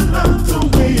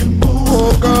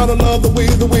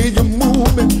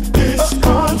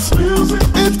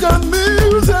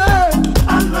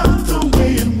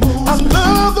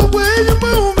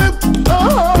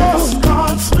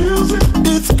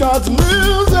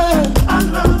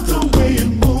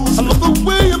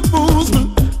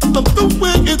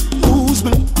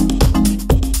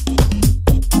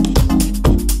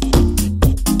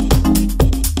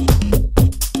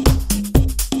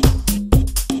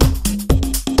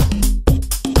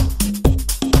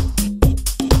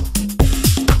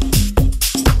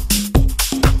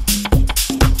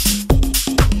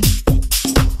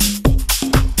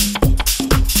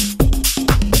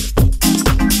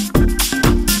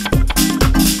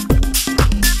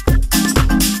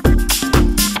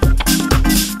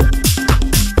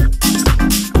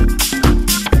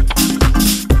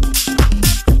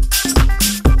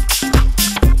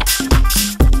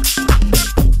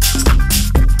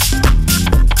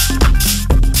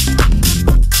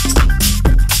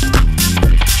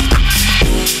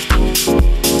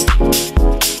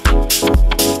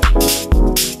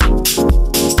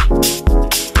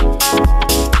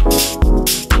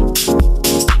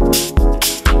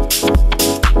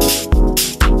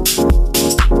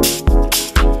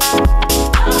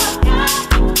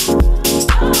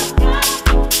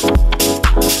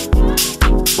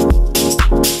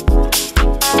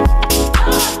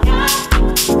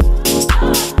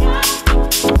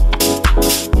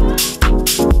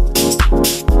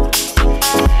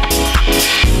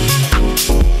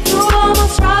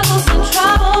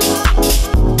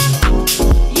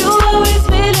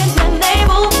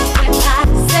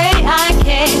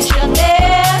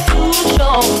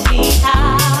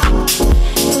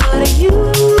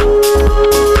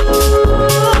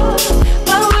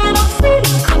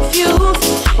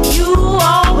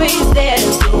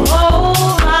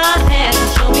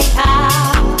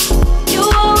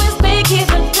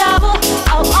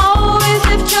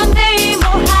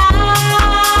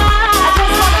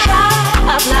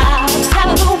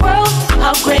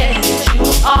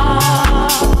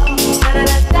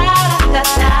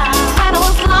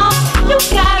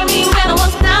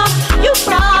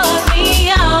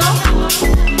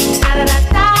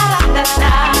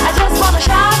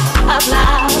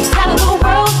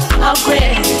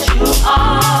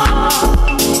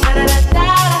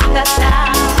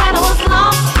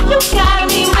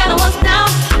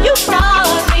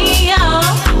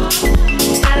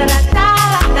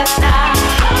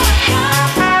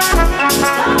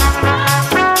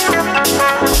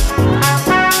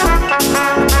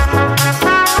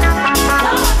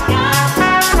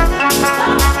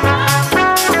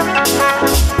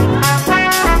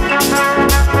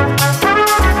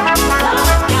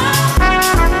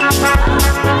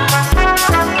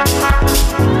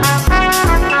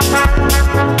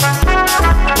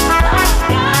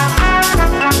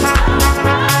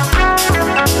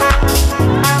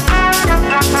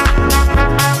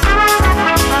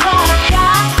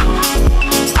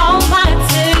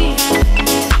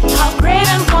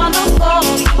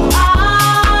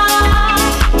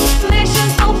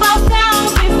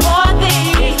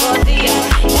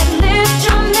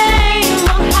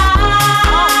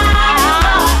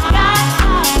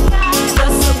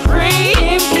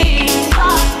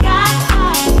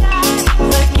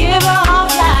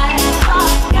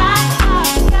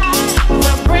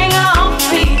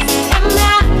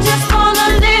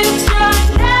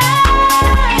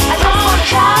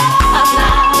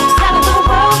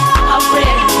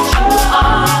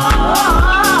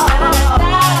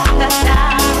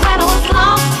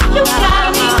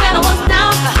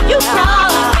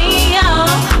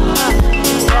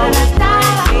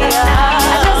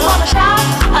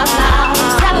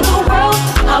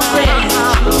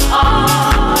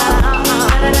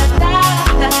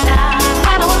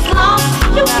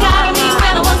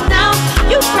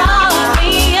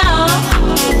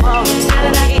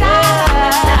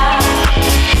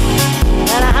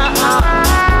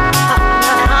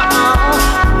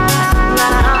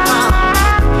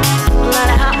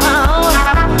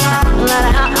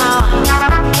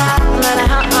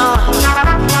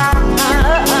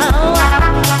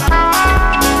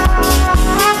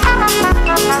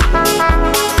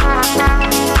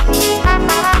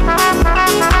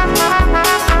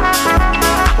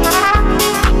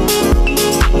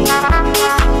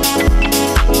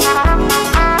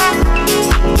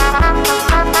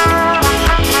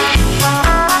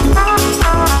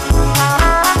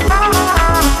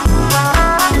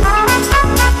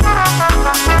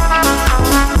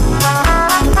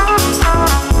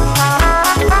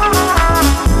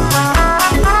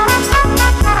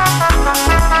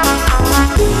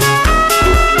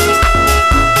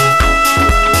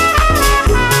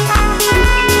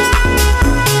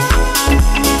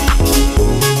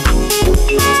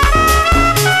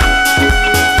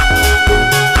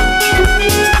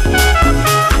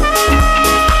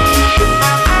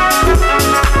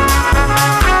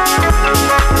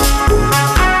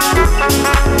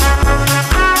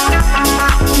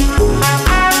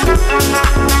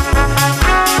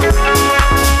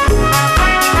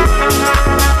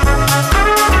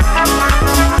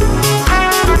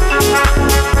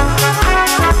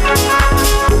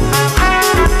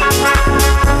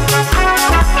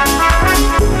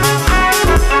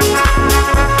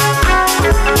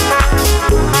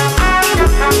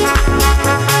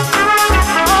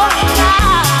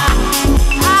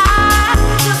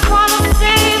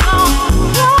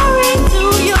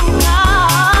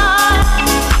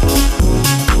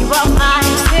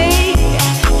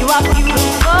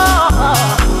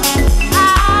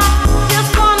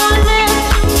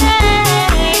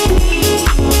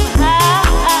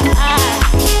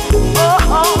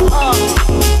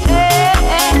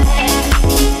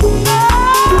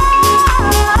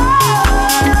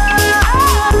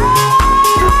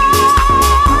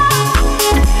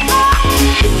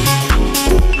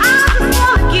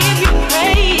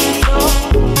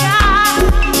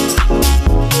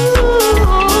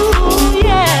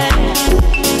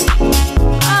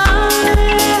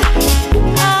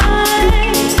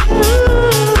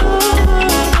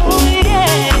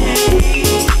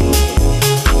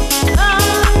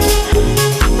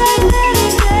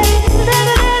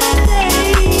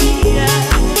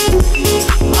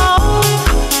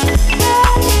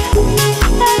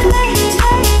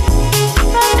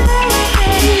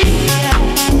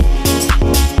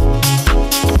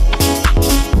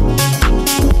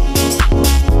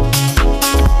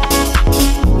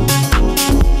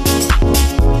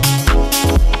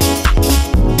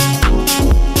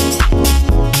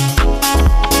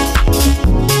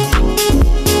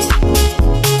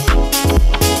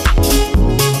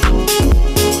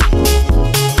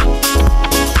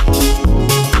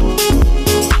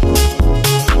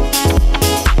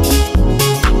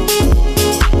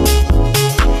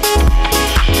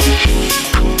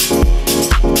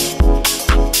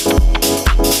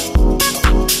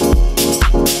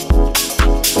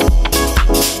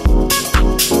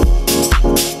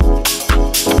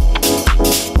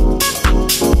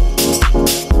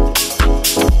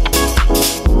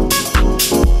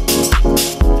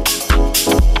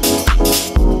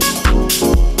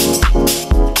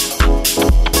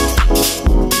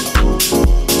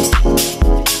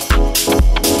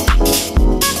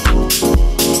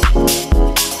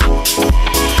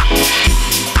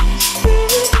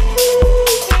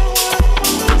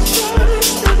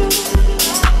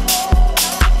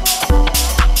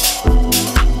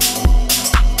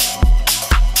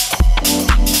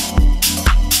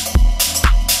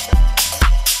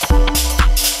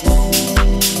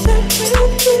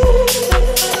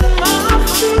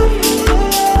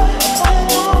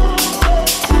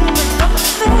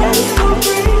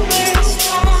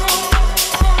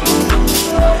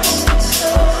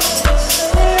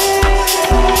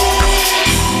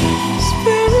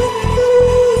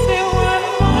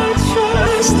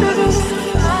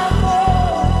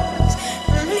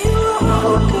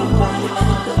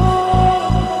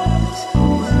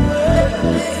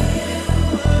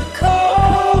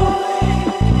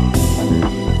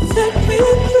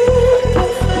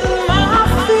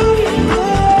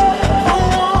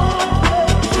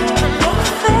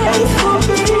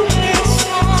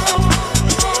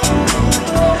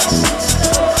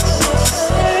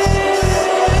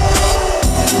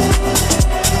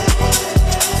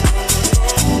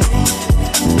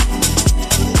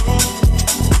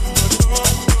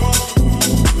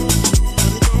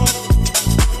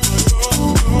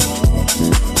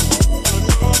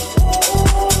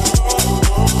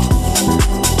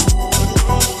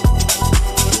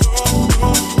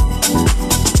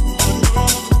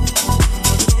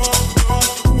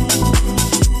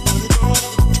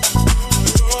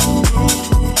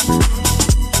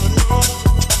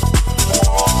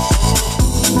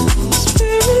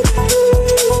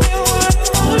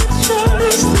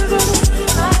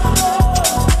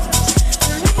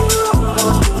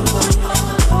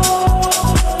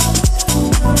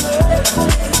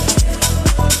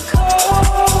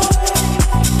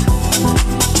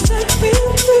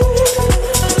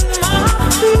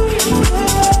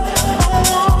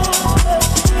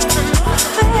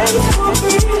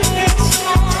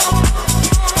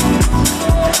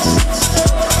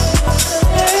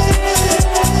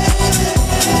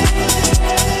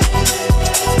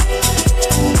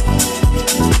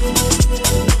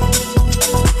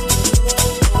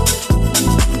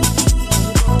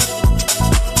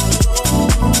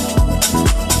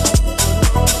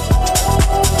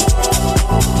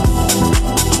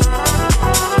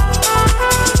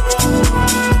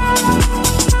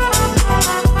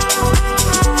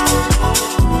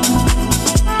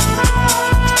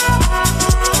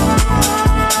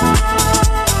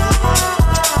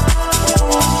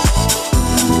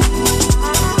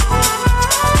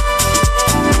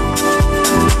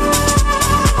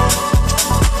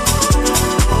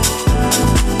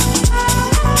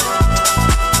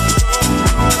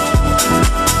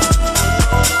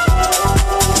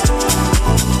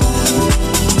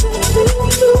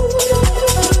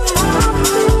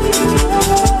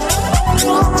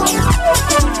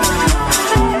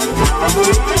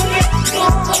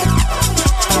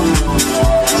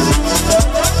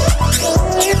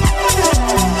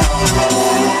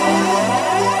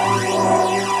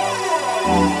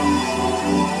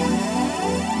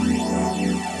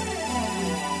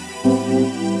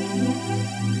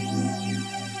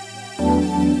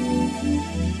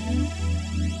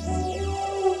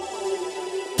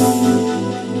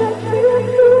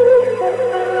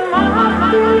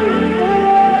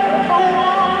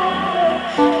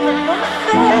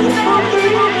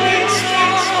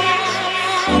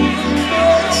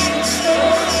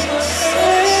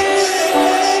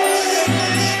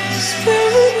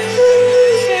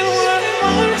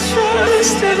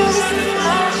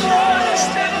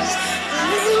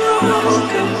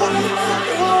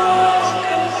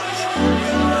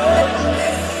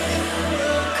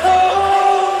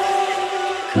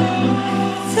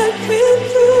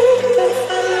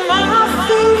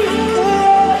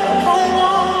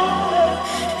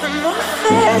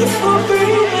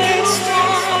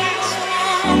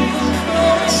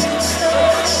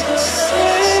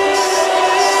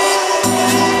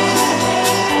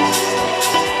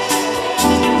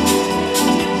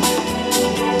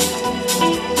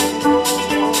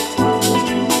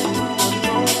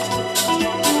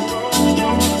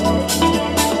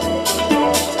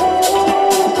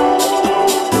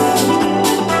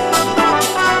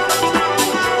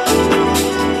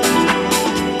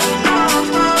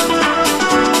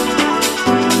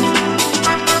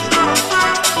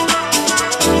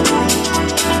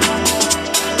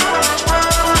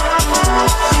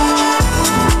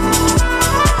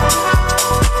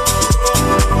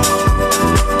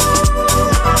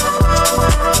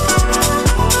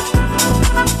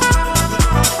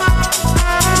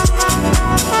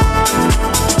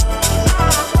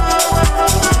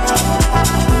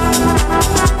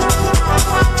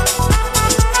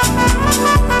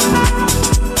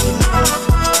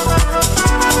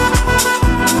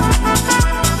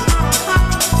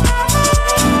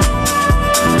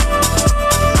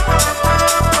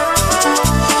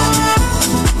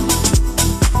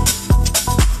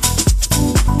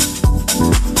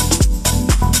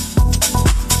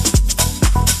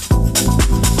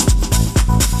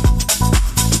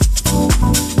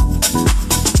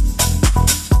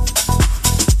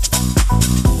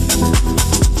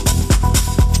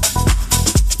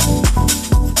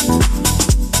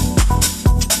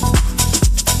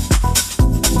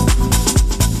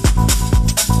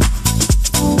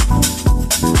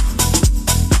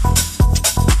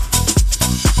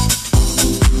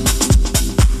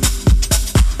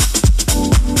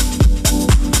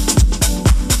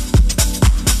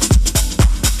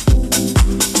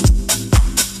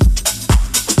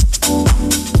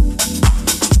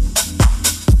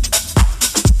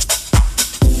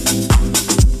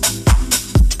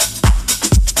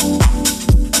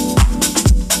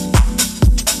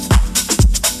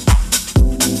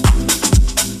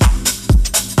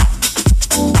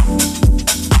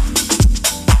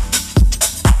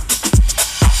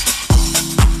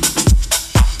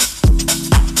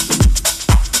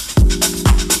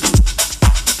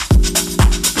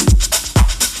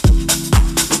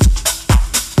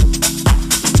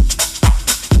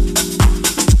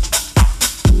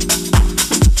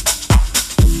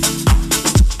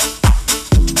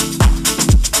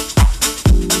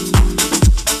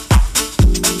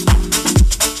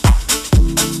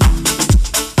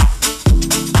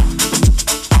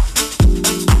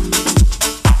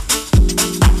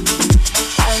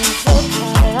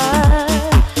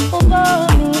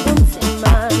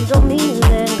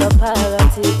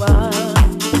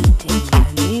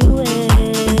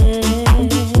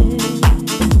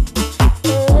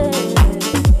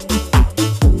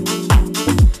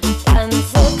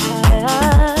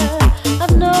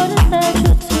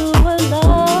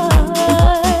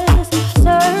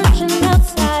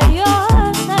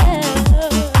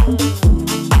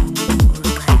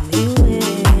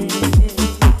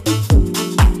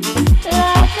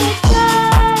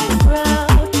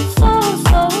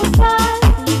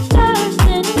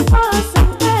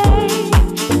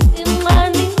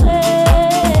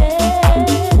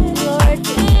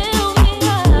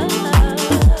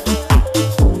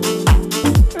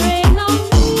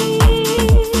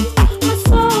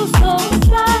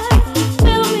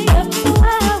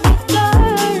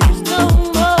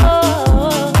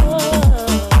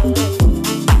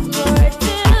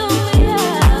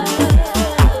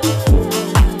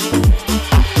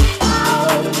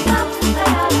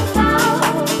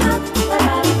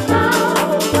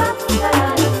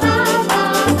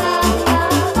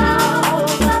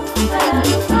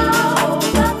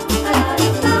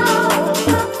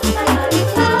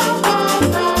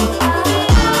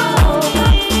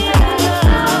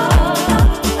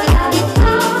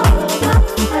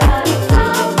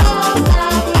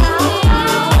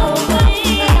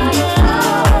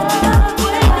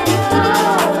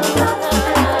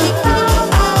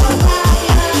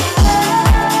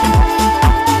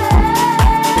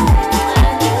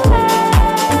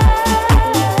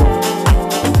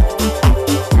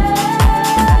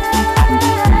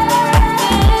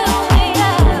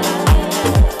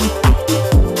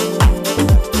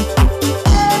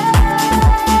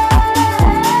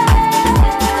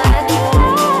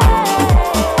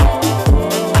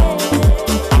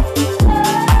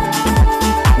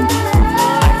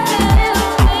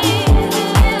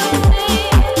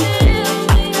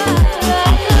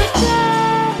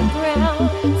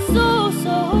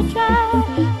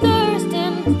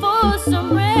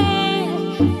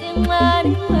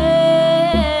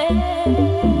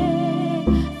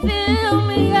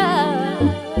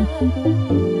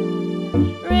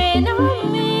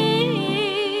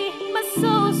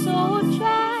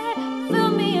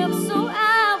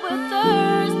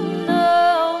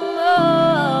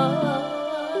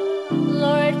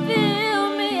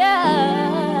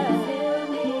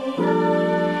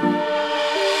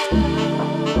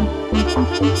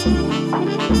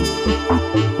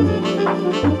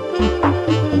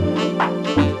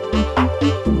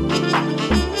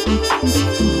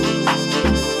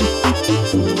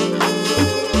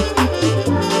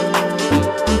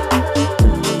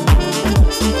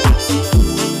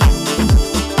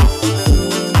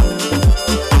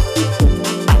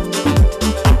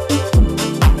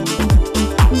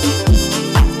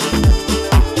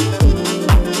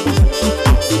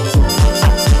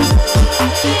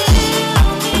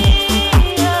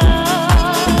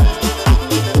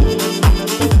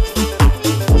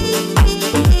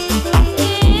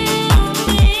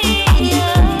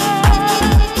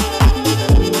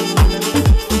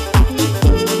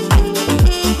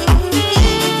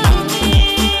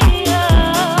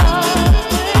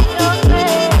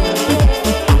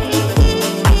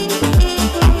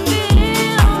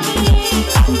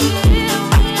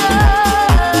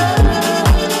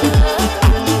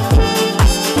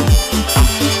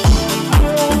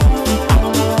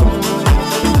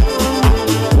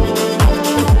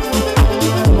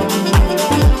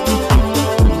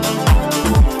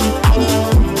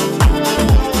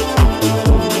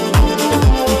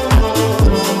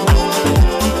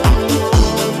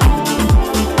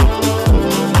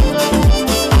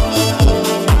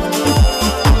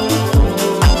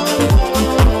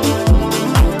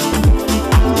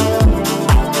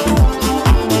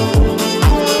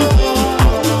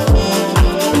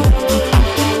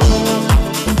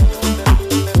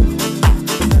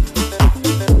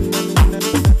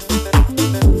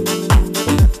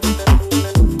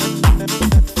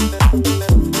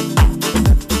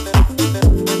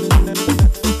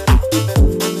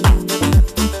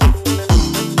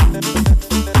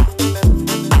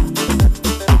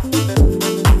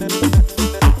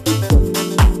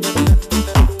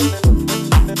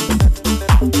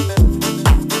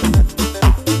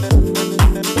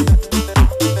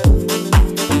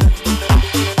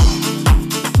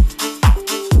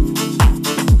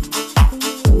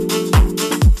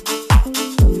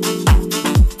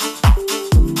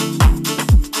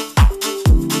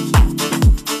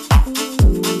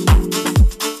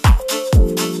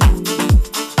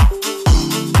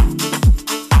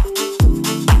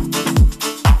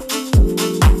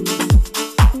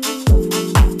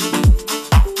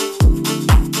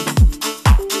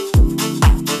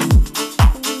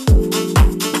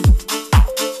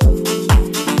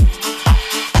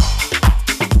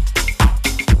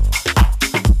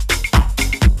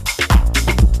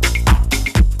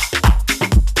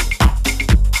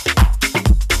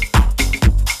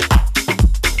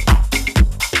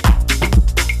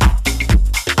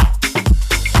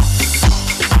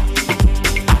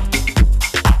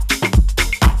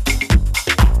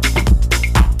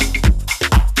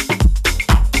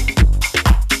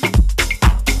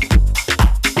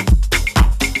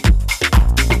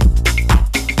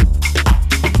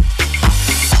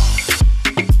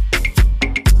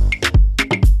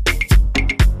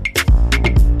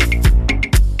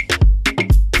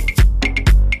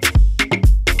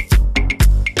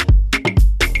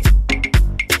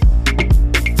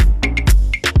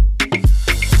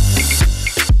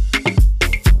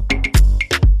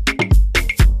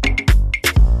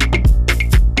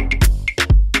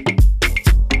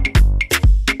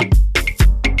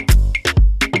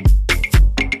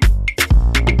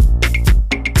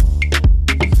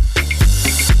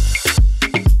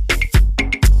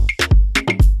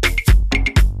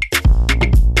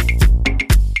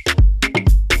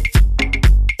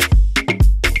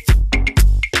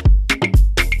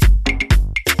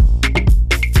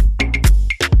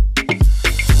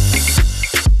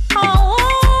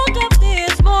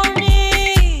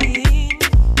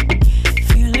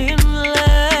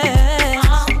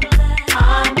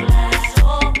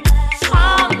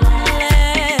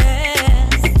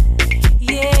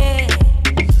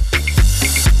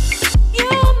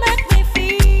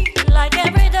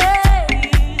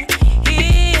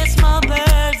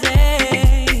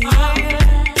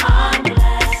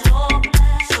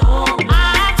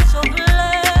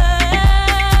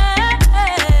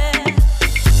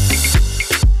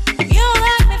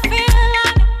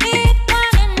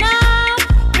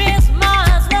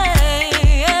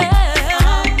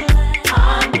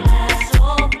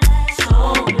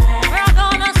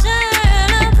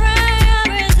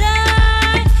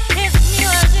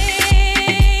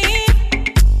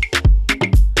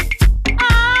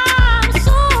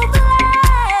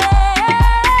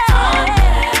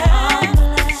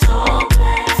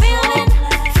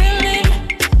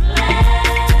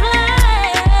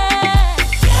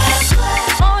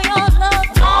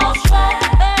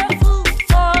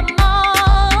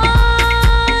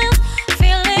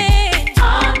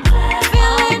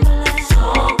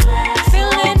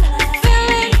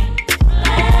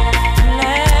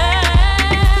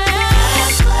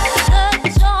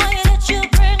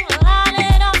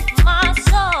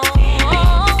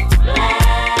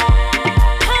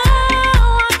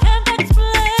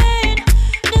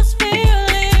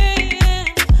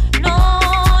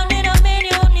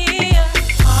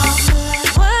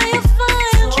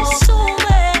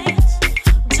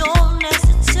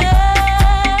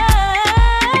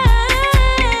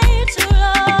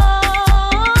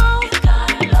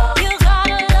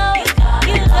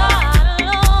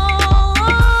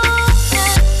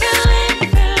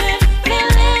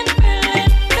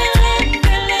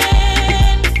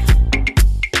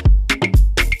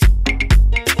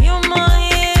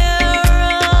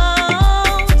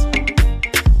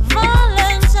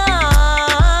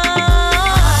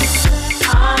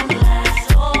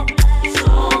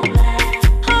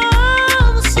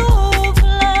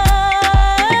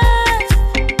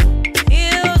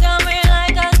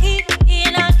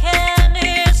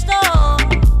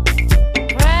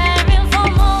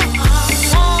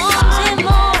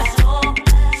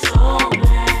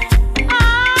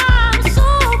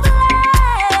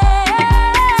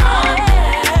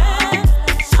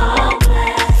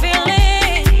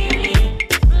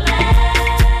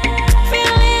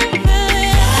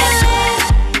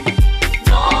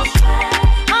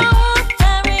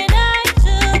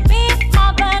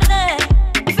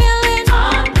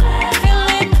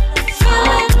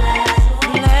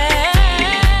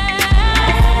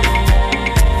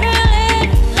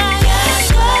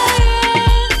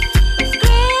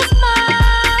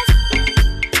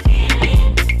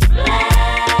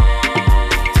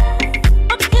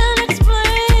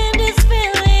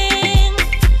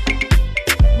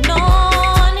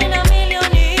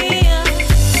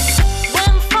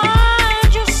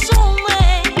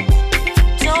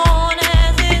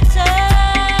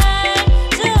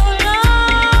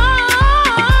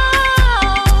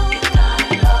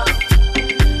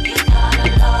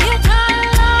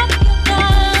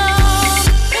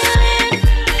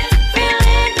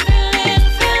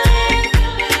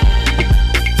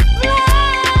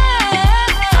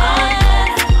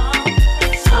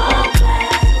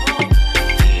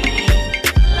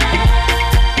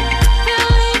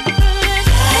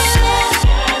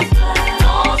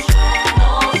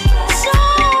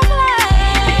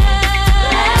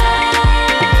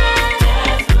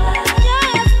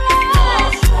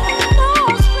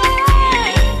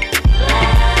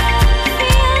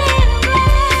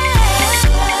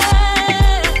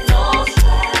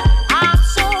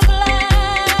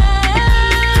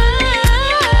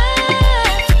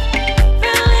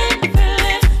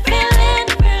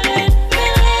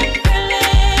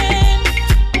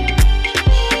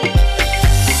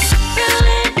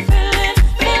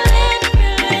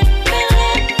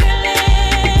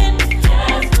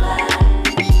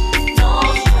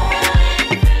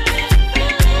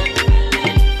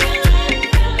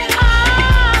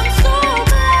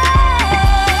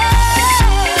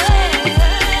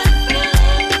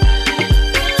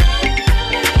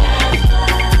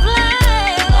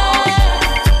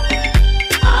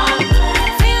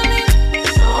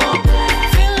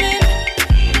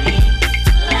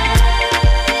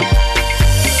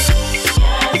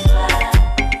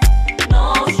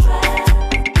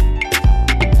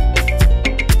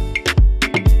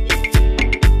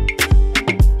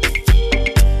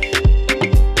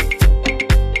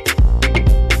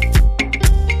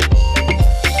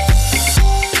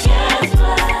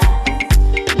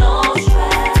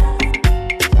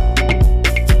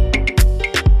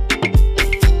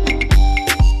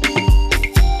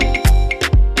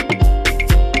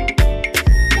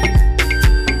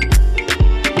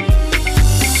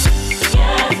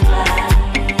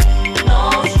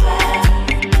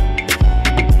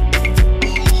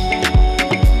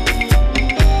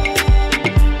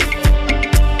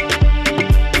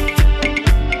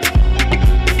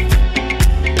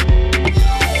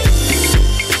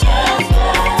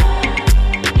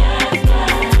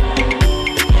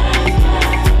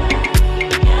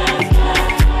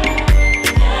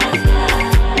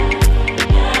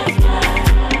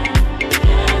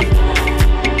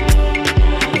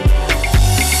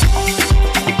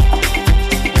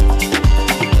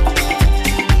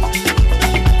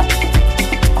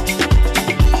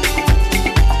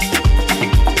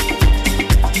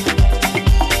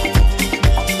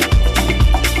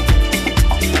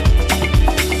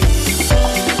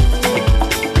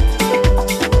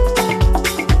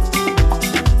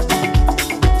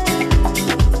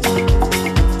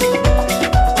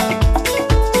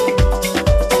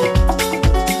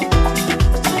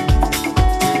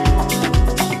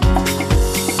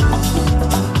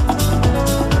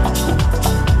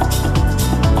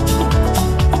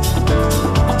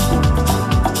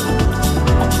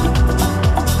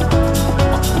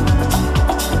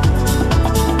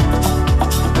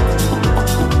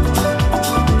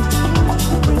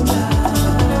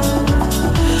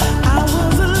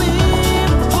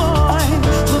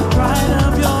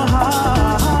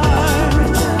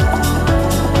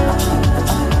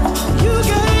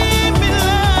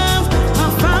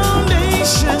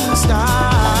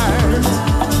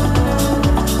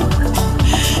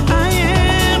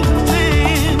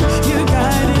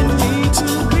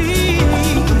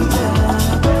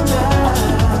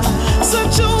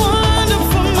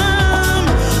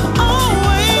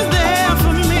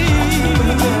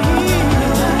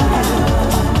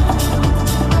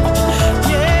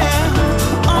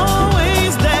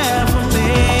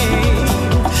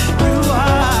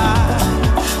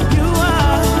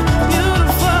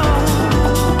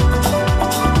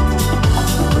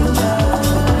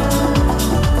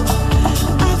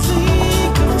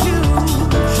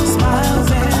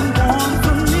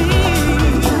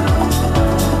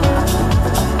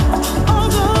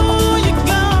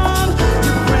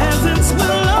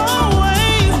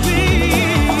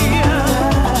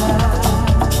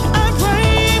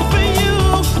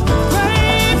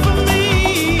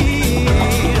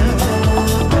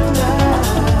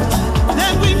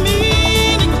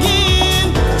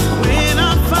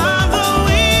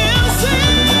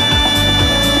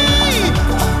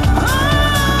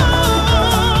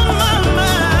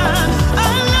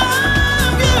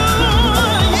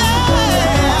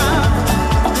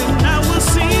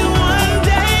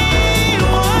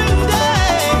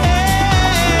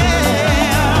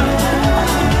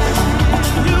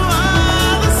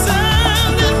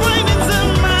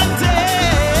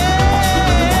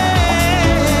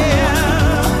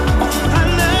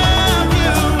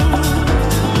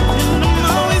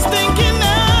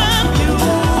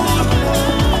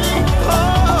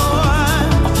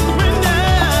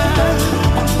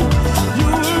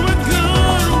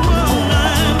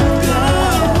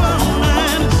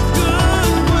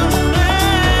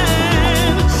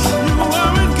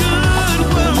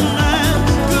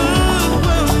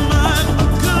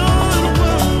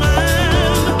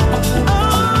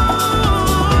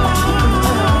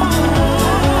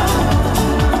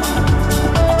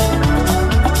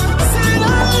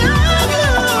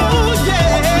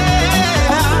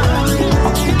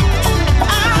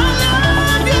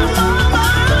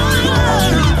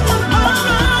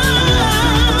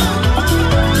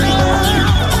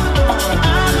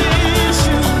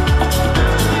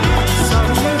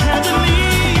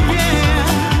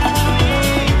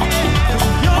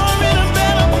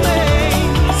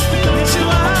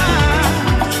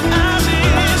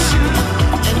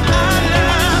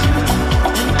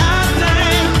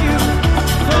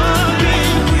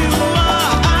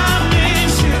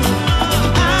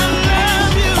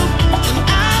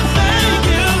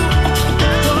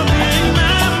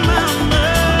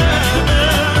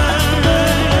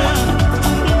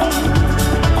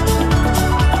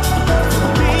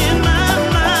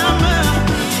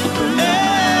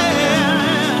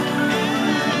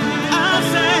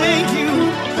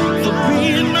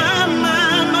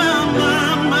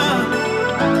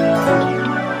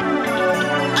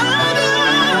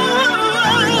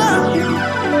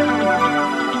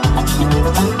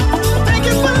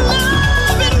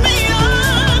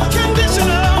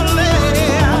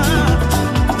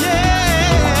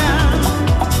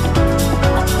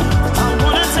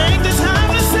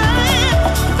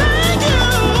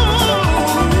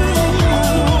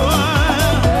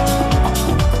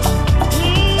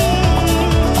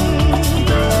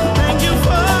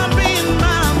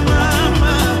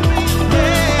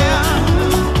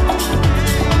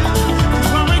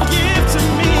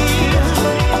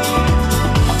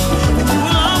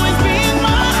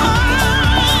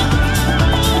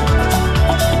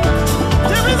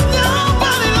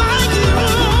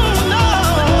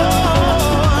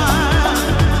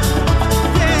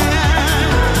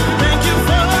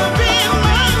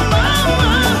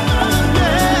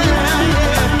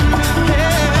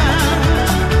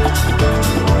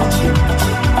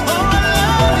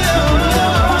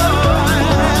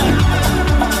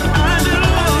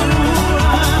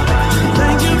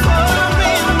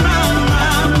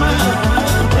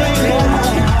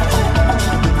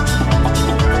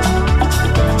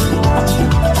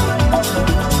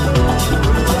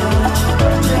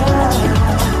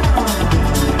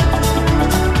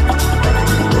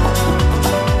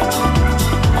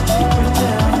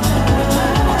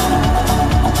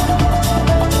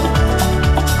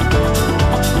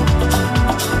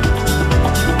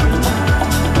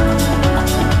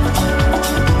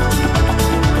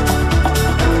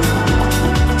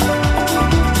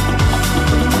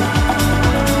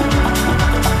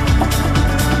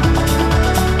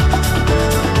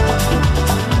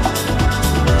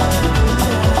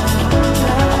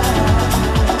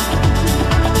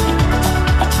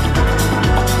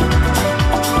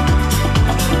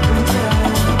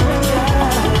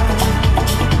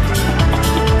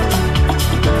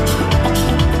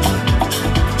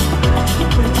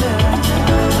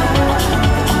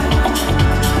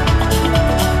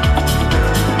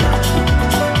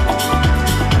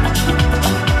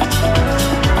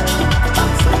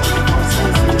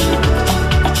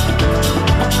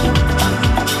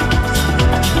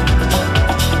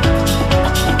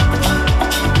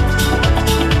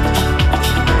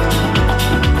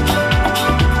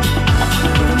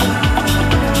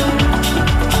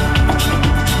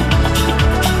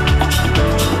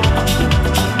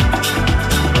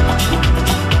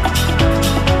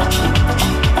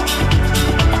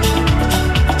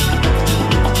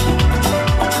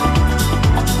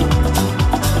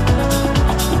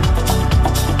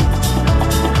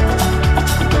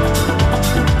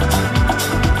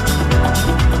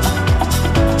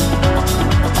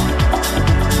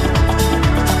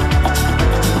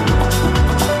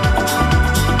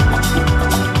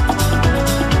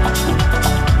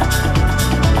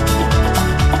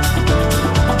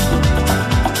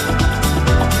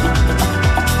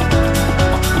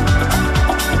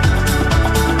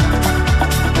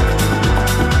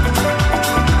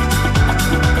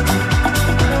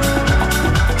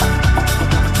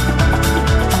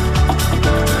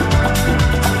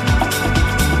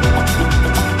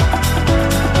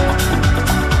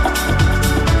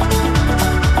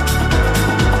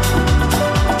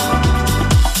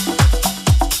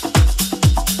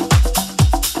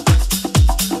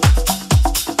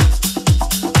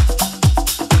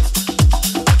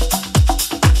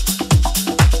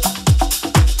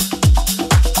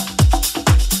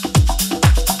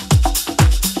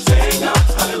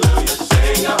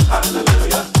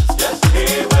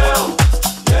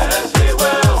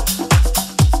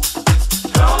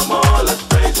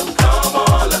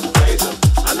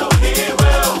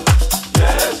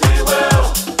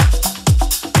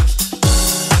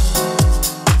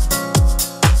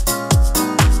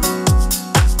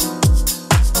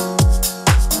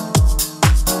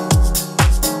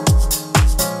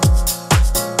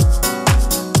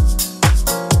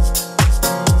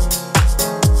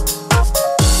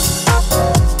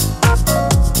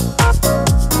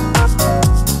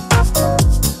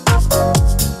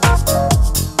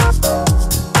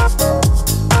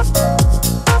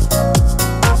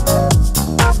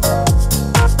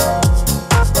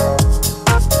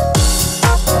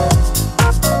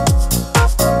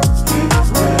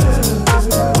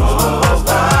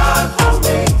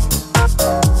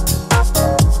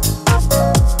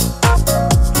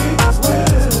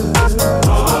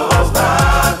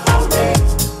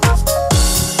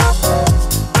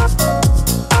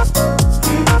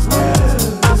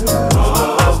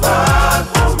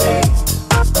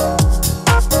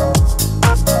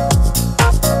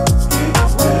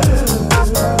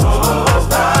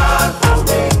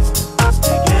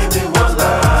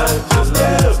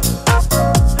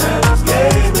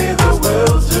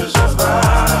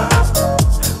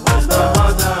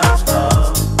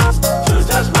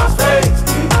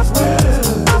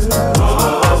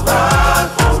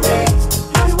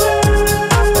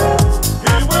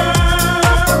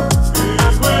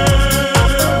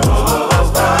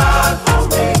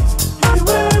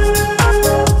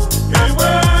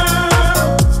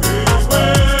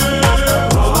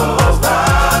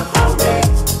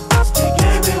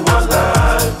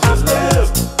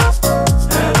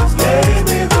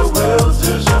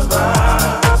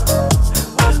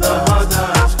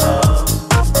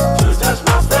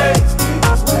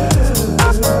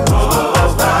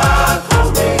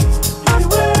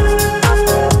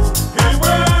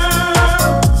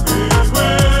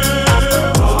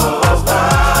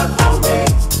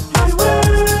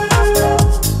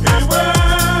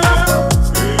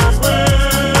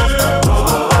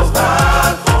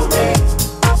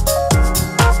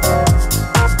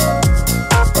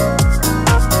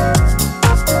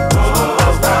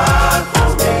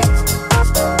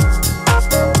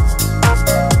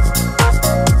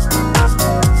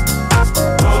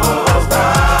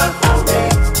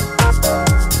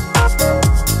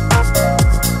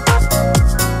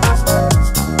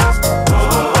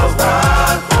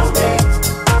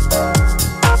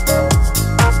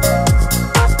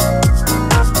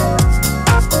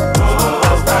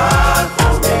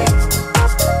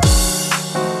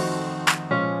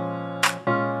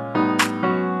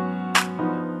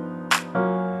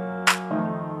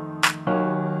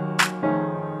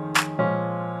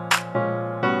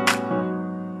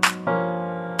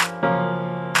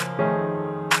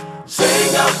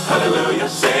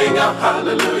 sing a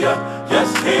hallelujah.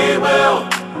 Yes, he will.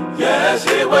 Yes,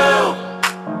 he will.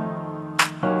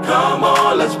 Come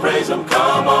on, let's praise him.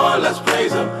 Come on, let's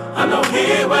praise him. I know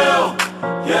he will.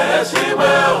 Yes, he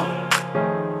will.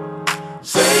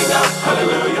 Sing a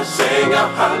hallelujah. Sing a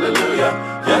hallelujah.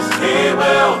 Yes, he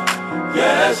will.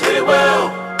 Yes, he will.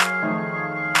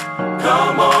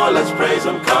 Come on, let's praise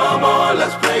him. Come on,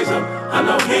 let's praise him. I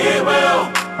know he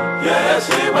will. Yes,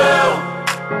 he will.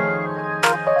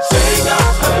 Sing a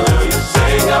hallelujah.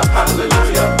 Sing a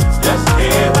hallelujah. Yes, he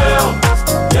will.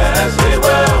 Yes, he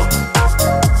will.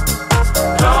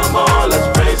 Come on, let's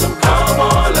praise him. Come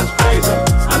on, let's praise him.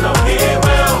 I know he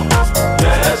will.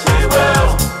 Yes, he will.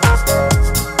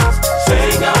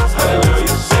 Sing a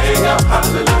hallelujah. Sing a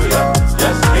hallelujah.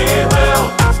 Yes, he will.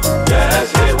 Yes,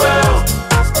 he will.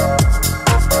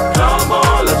 Come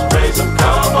on, let's praise him.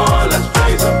 Come on, let's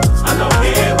praise him. I know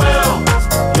he will.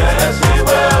 Yes, he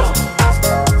will.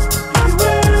 He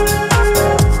will.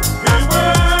 He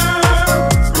will.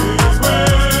 He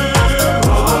will.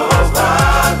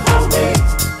 Provide for me.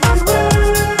 He will.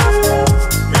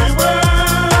 He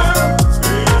will.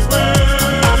 He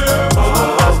will.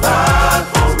 Provide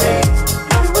for me.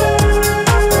 He will.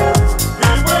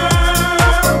 He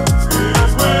will. He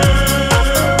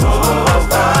will.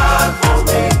 Provide for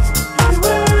me. He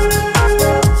will.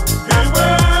 He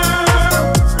will.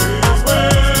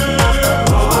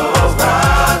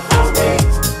 Provide for me.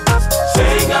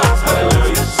 Sing a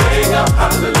hallelujah. Sing a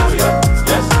hallelujah.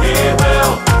 Yes, he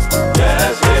will.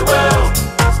 Yes, he will.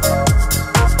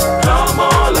 Come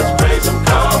on, let's praise him.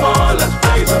 Come on, let's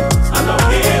praise him. I know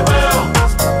he will.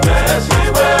 Yes, he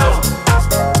will.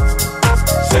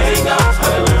 Sing a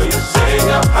hallelujah. Sing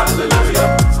a hallelujah.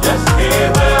 Yes, he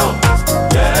will.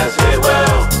 Yes, he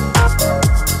will.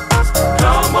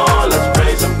 Come on, let's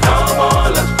praise him. Come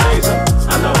on, let's praise him.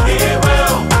 I know he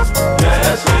will.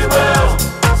 Yes, he will.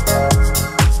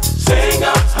 Sing a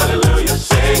hallelujah.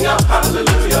 Sing a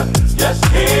hallelujah. Yes,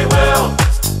 he will.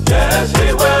 Yes,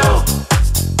 he will.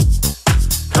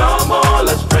 Come on,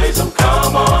 let's praise him.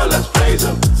 Come on, let's praise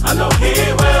him. I know he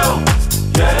will.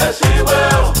 Yes, he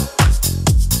will.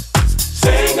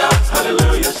 Sing a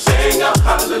hallelujah. Sing a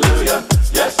hallelujah.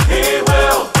 Yes, he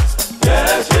will.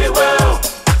 Yes, he will.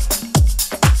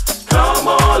 Come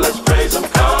on, let's praise him.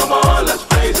 Come on, let's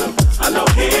praise him. I know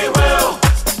he will.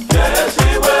 Yes,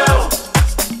 he will.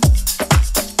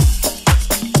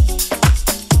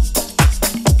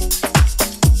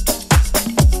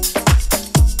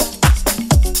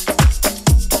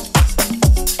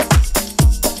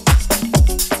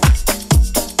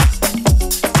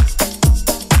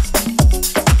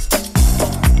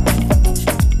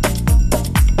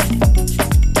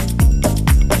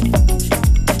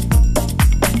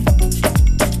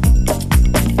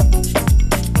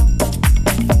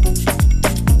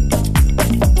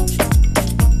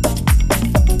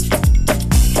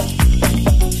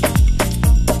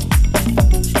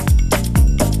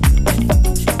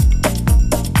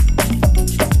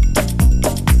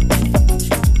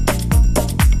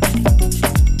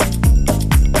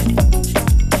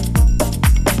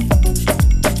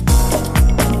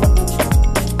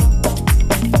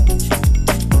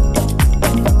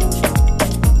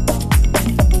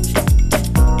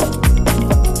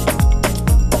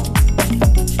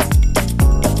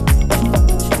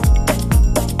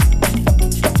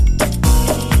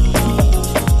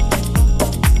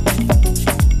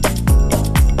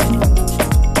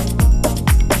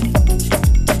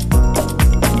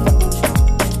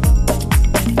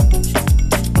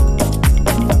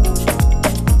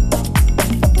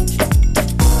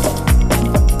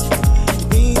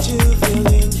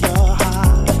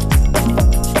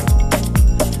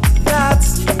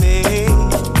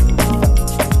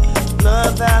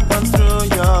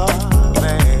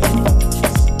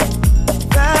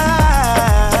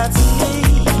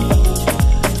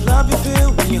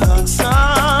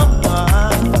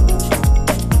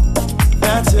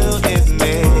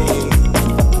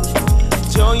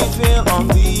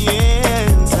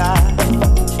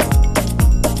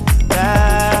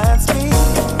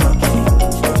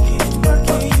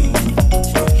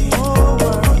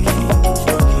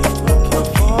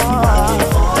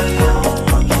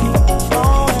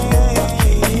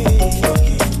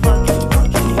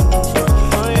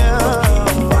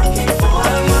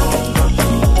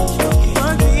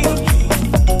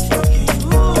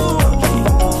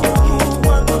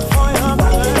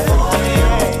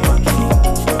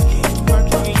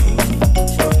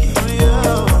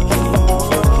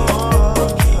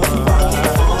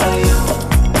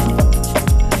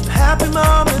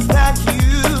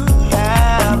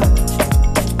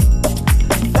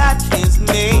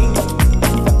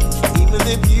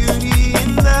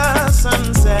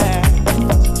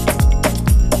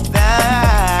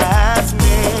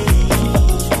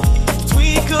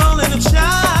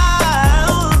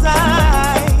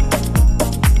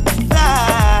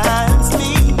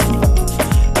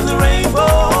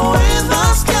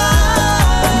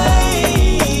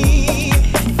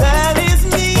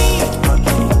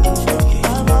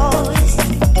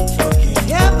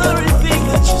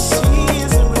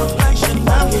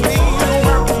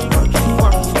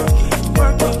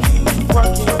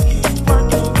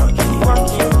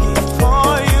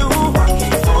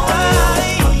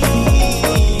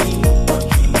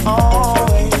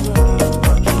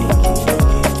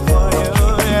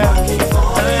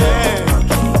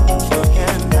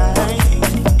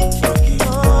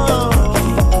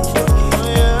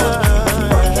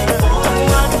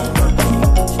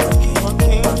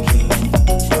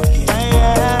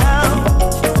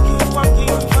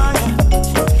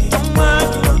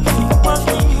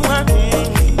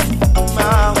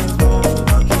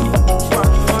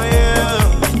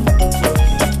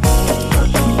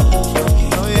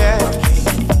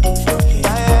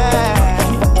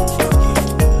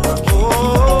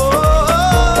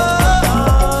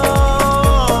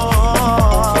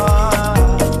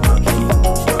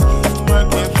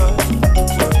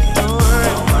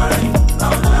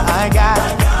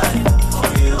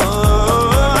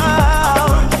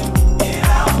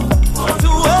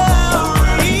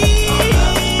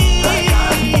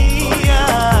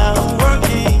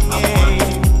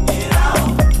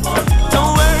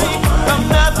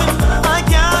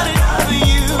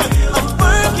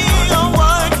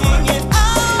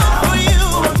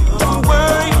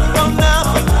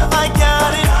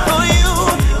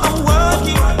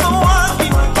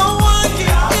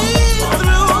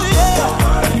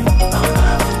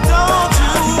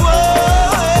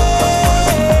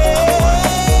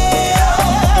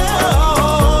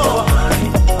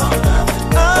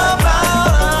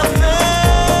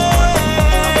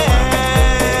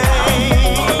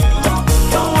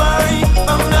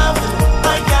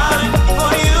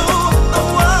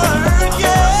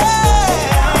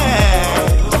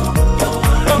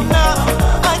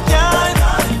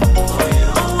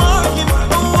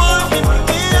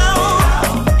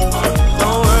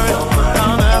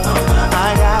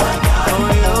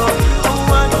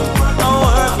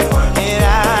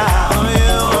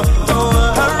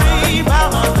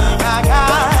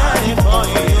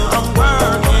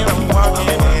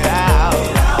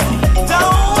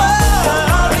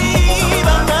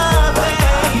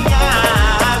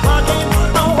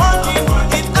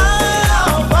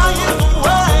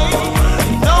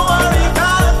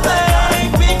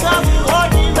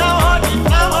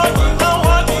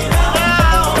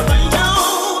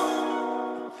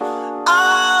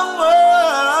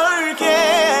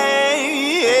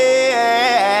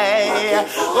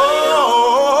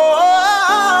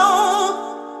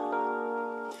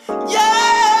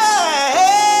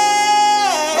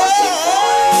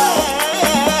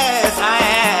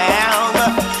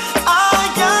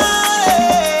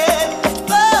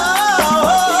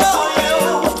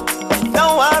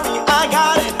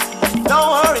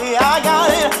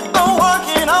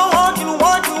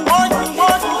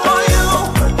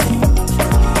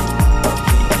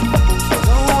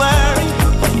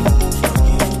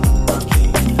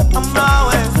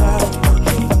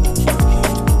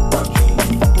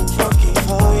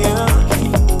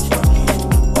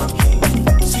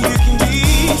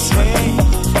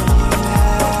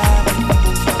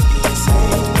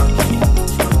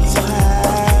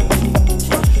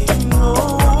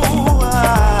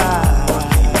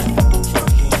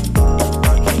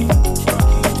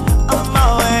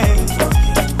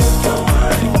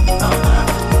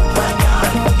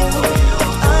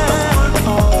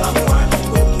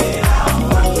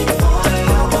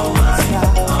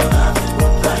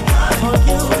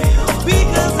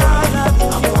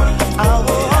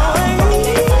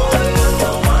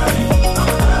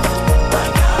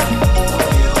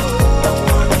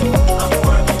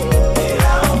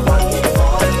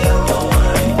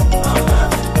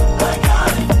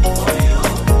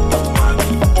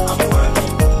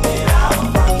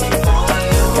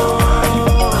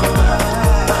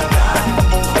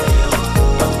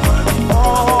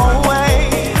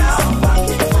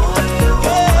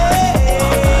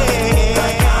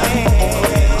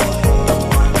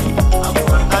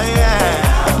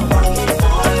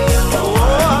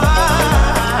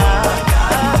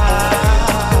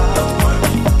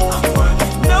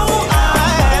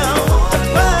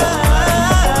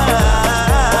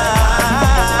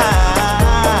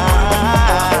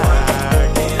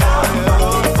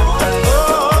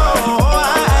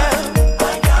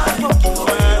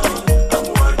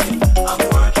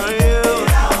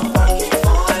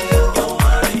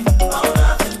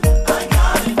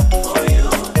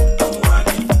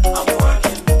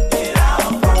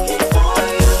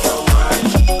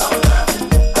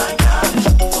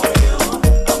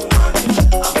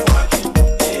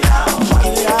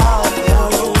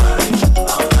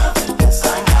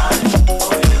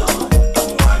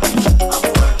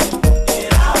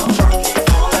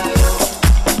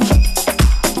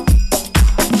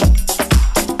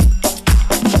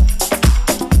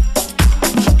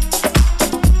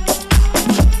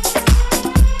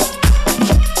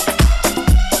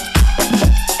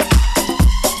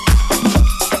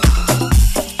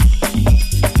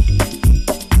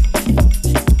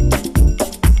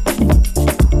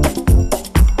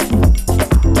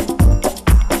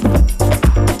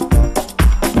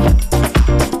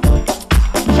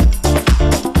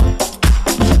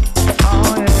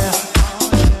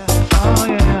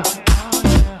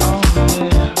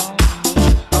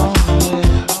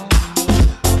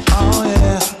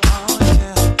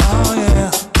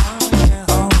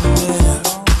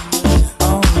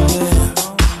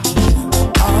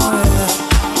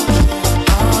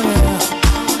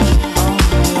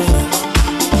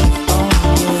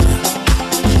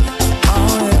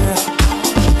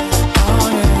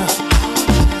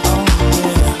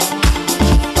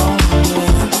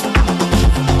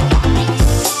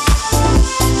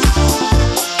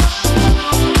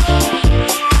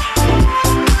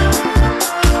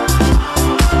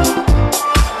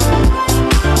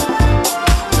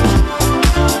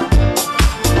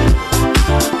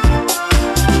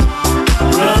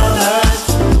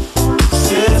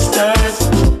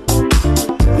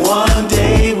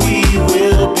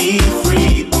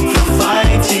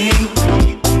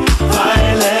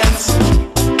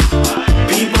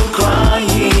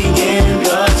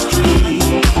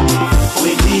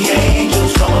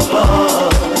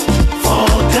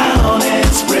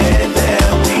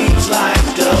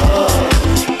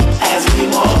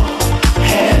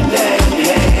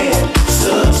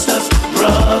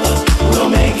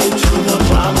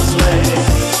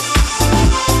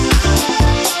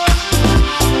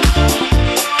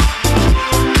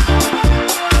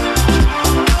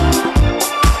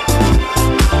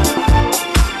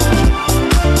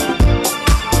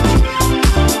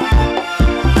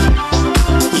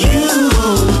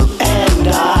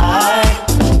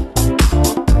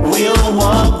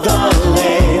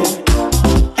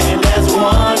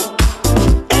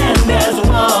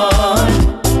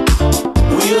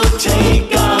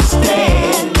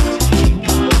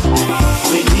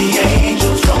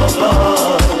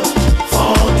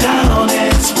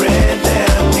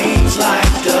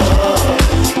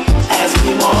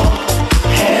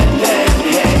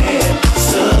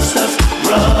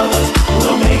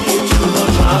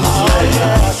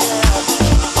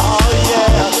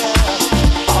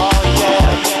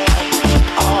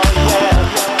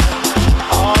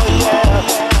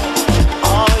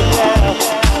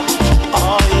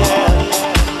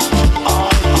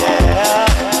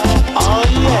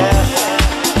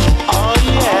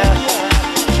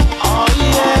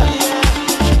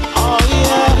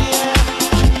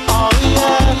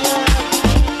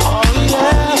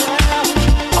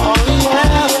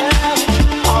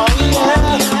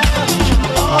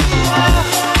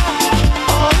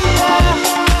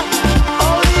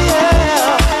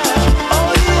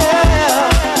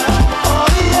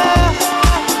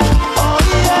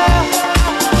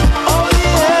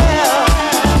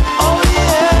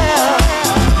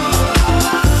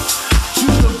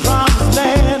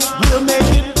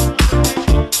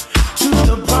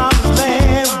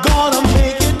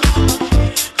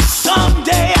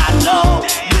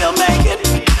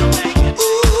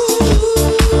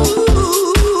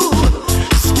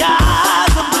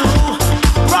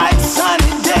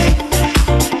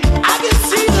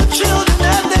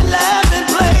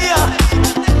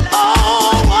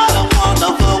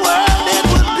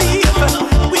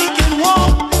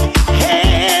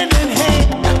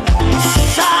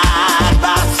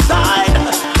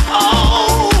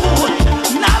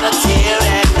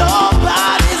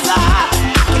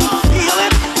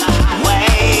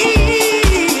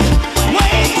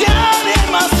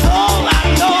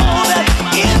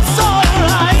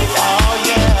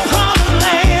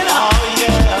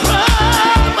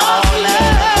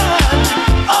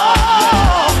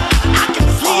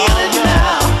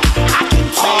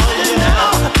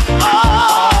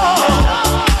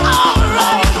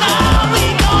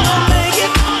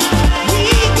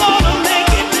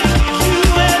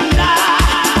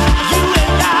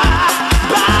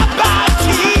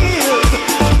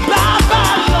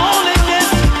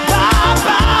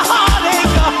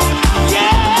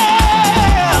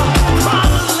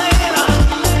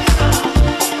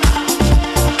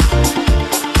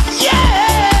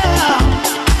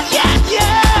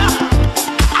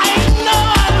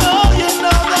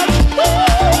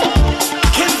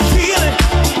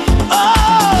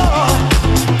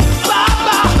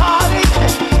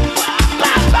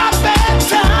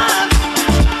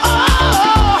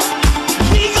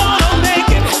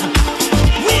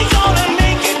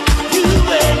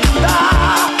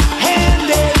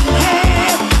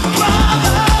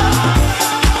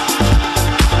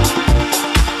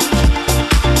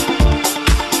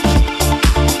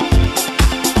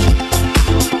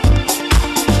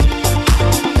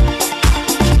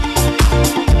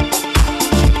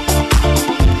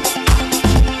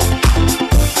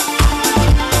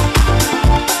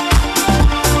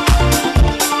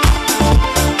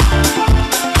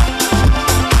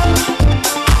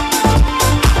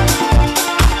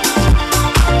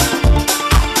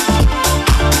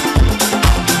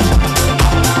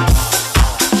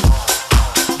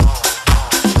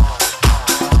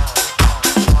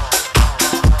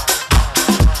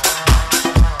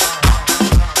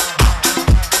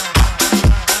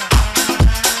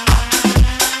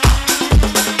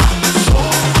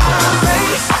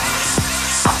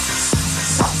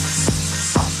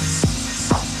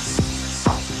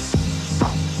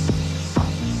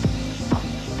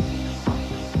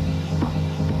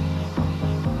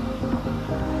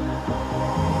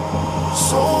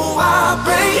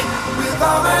 with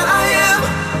all that I am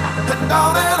and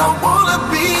all that I wanna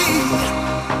be.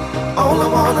 All I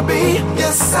wanna be,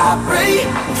 yes I pray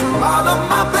through all of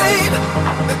my pain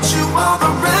that you are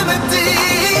the remedy.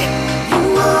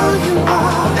 You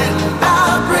are, and I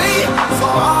pray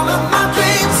for all of my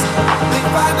dreams. They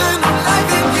find a new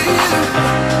life in you.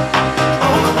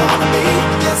 All I wanna be,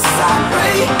 yes I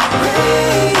pray,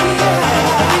 yeah.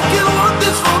 We can walk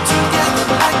this road together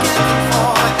like it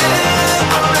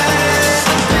forever and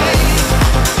a day.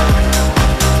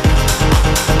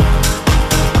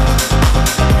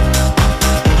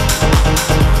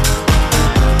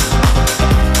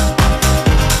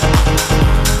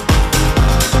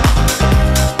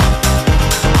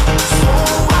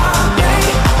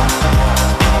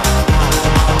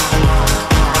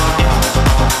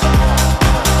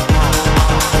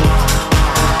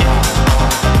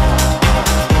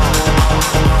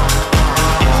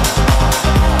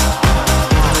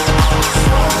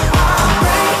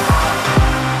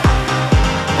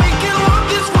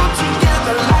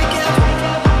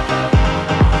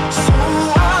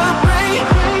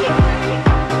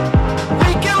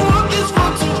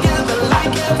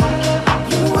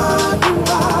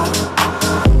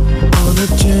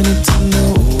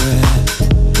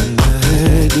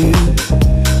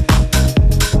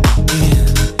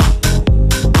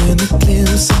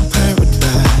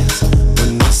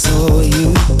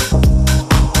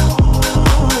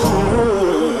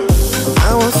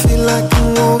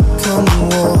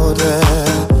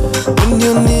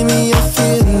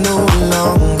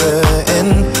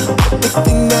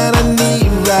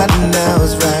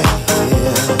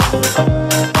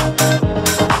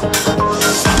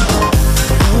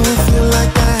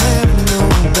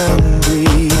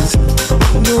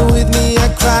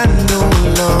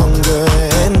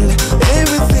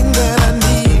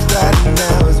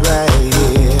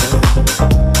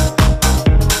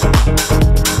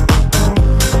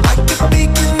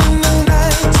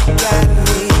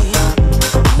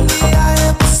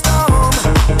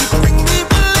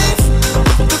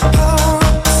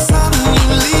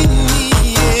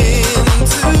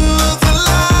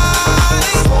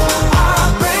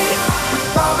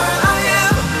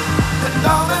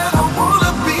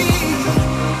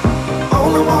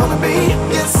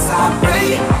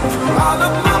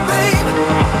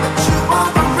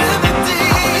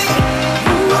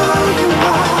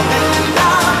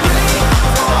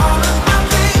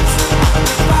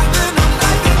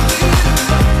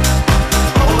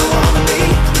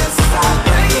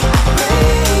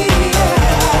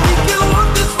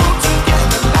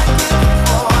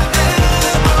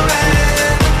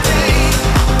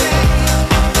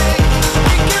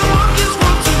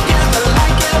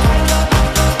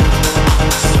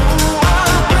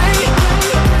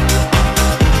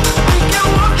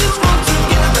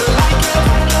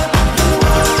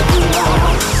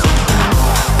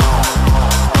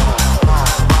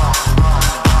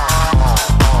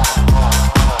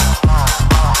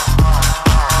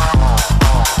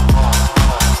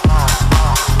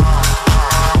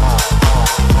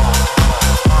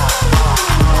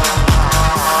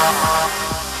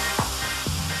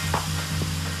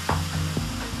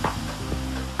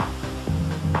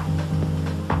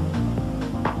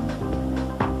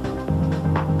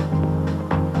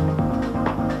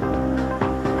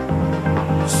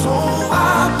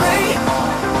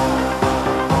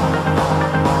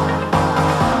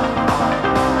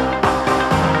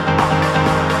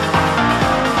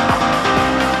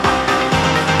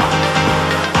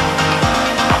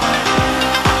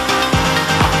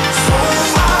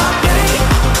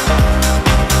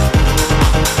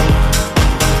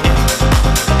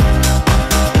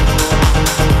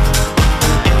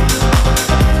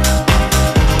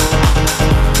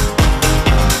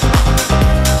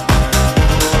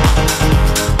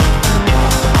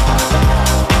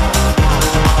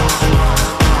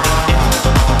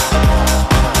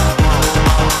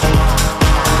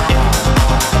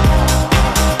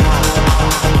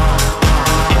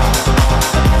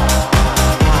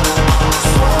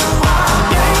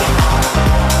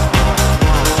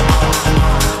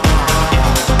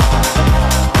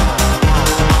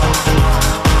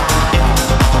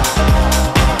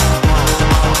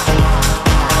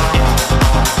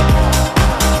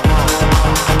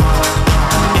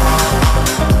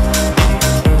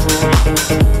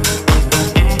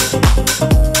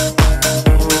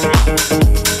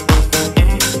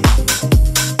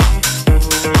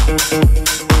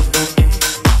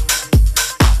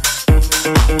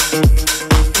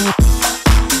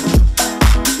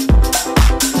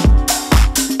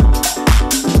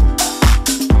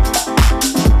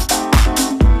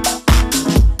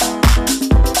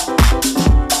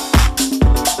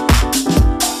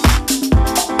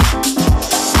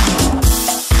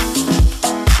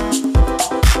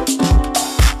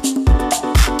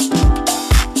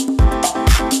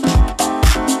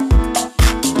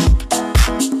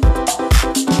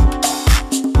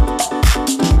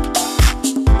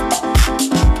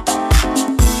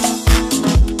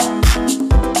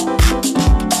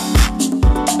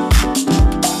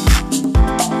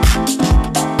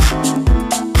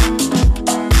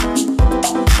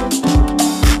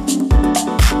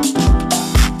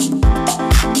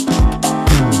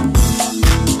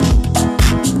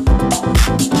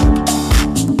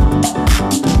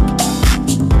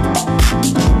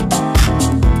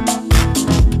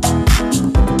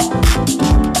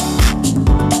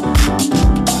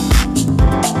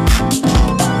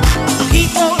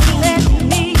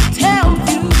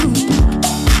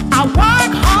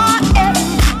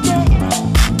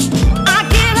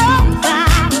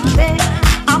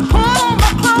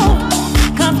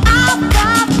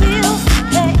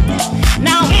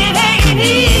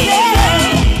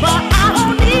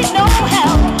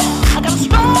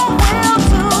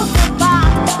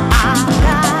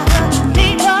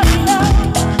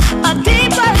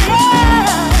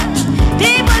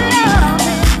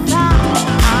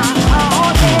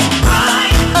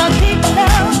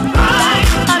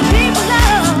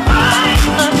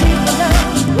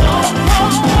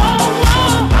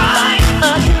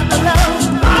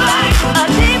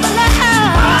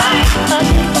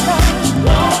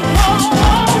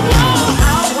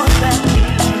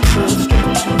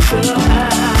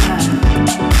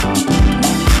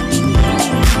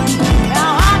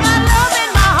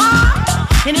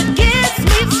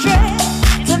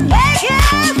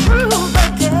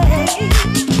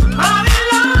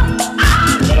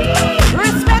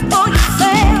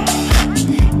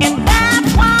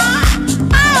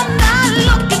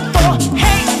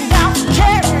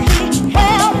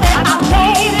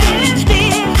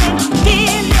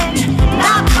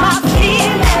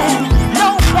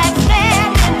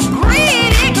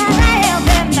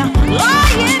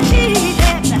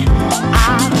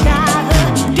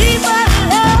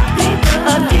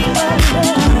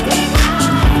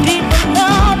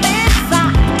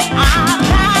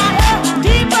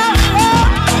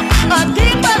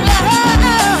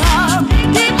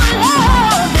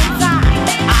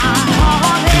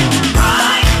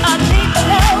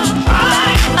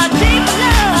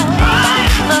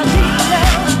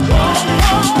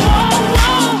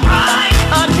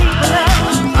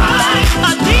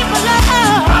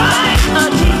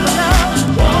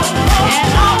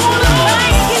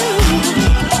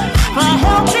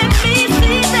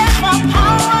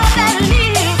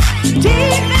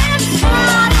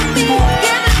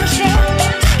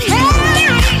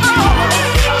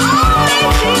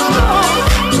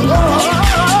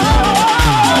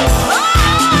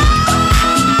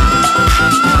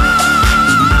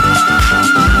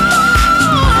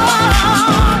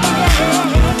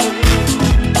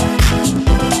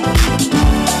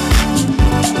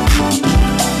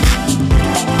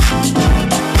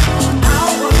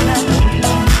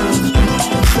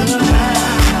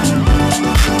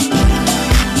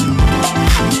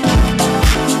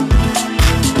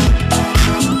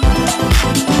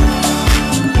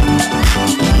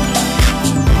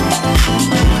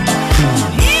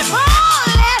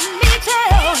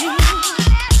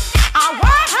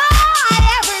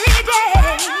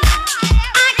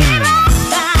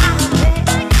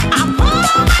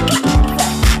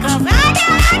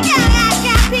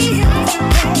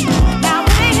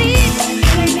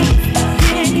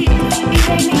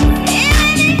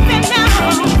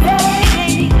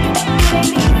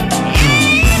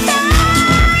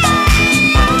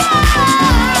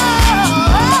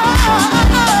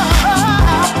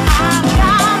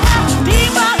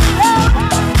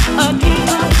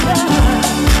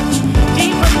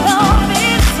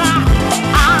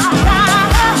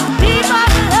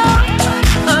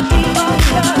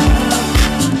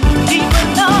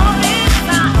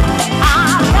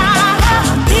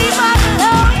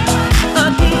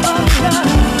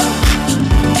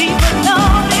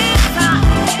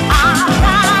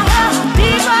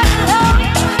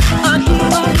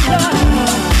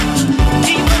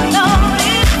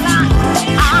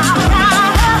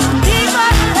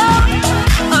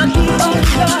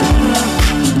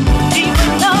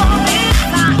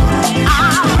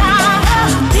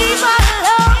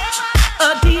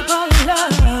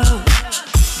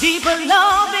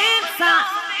 love inside.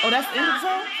 Oh, that's the end of the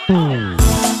song?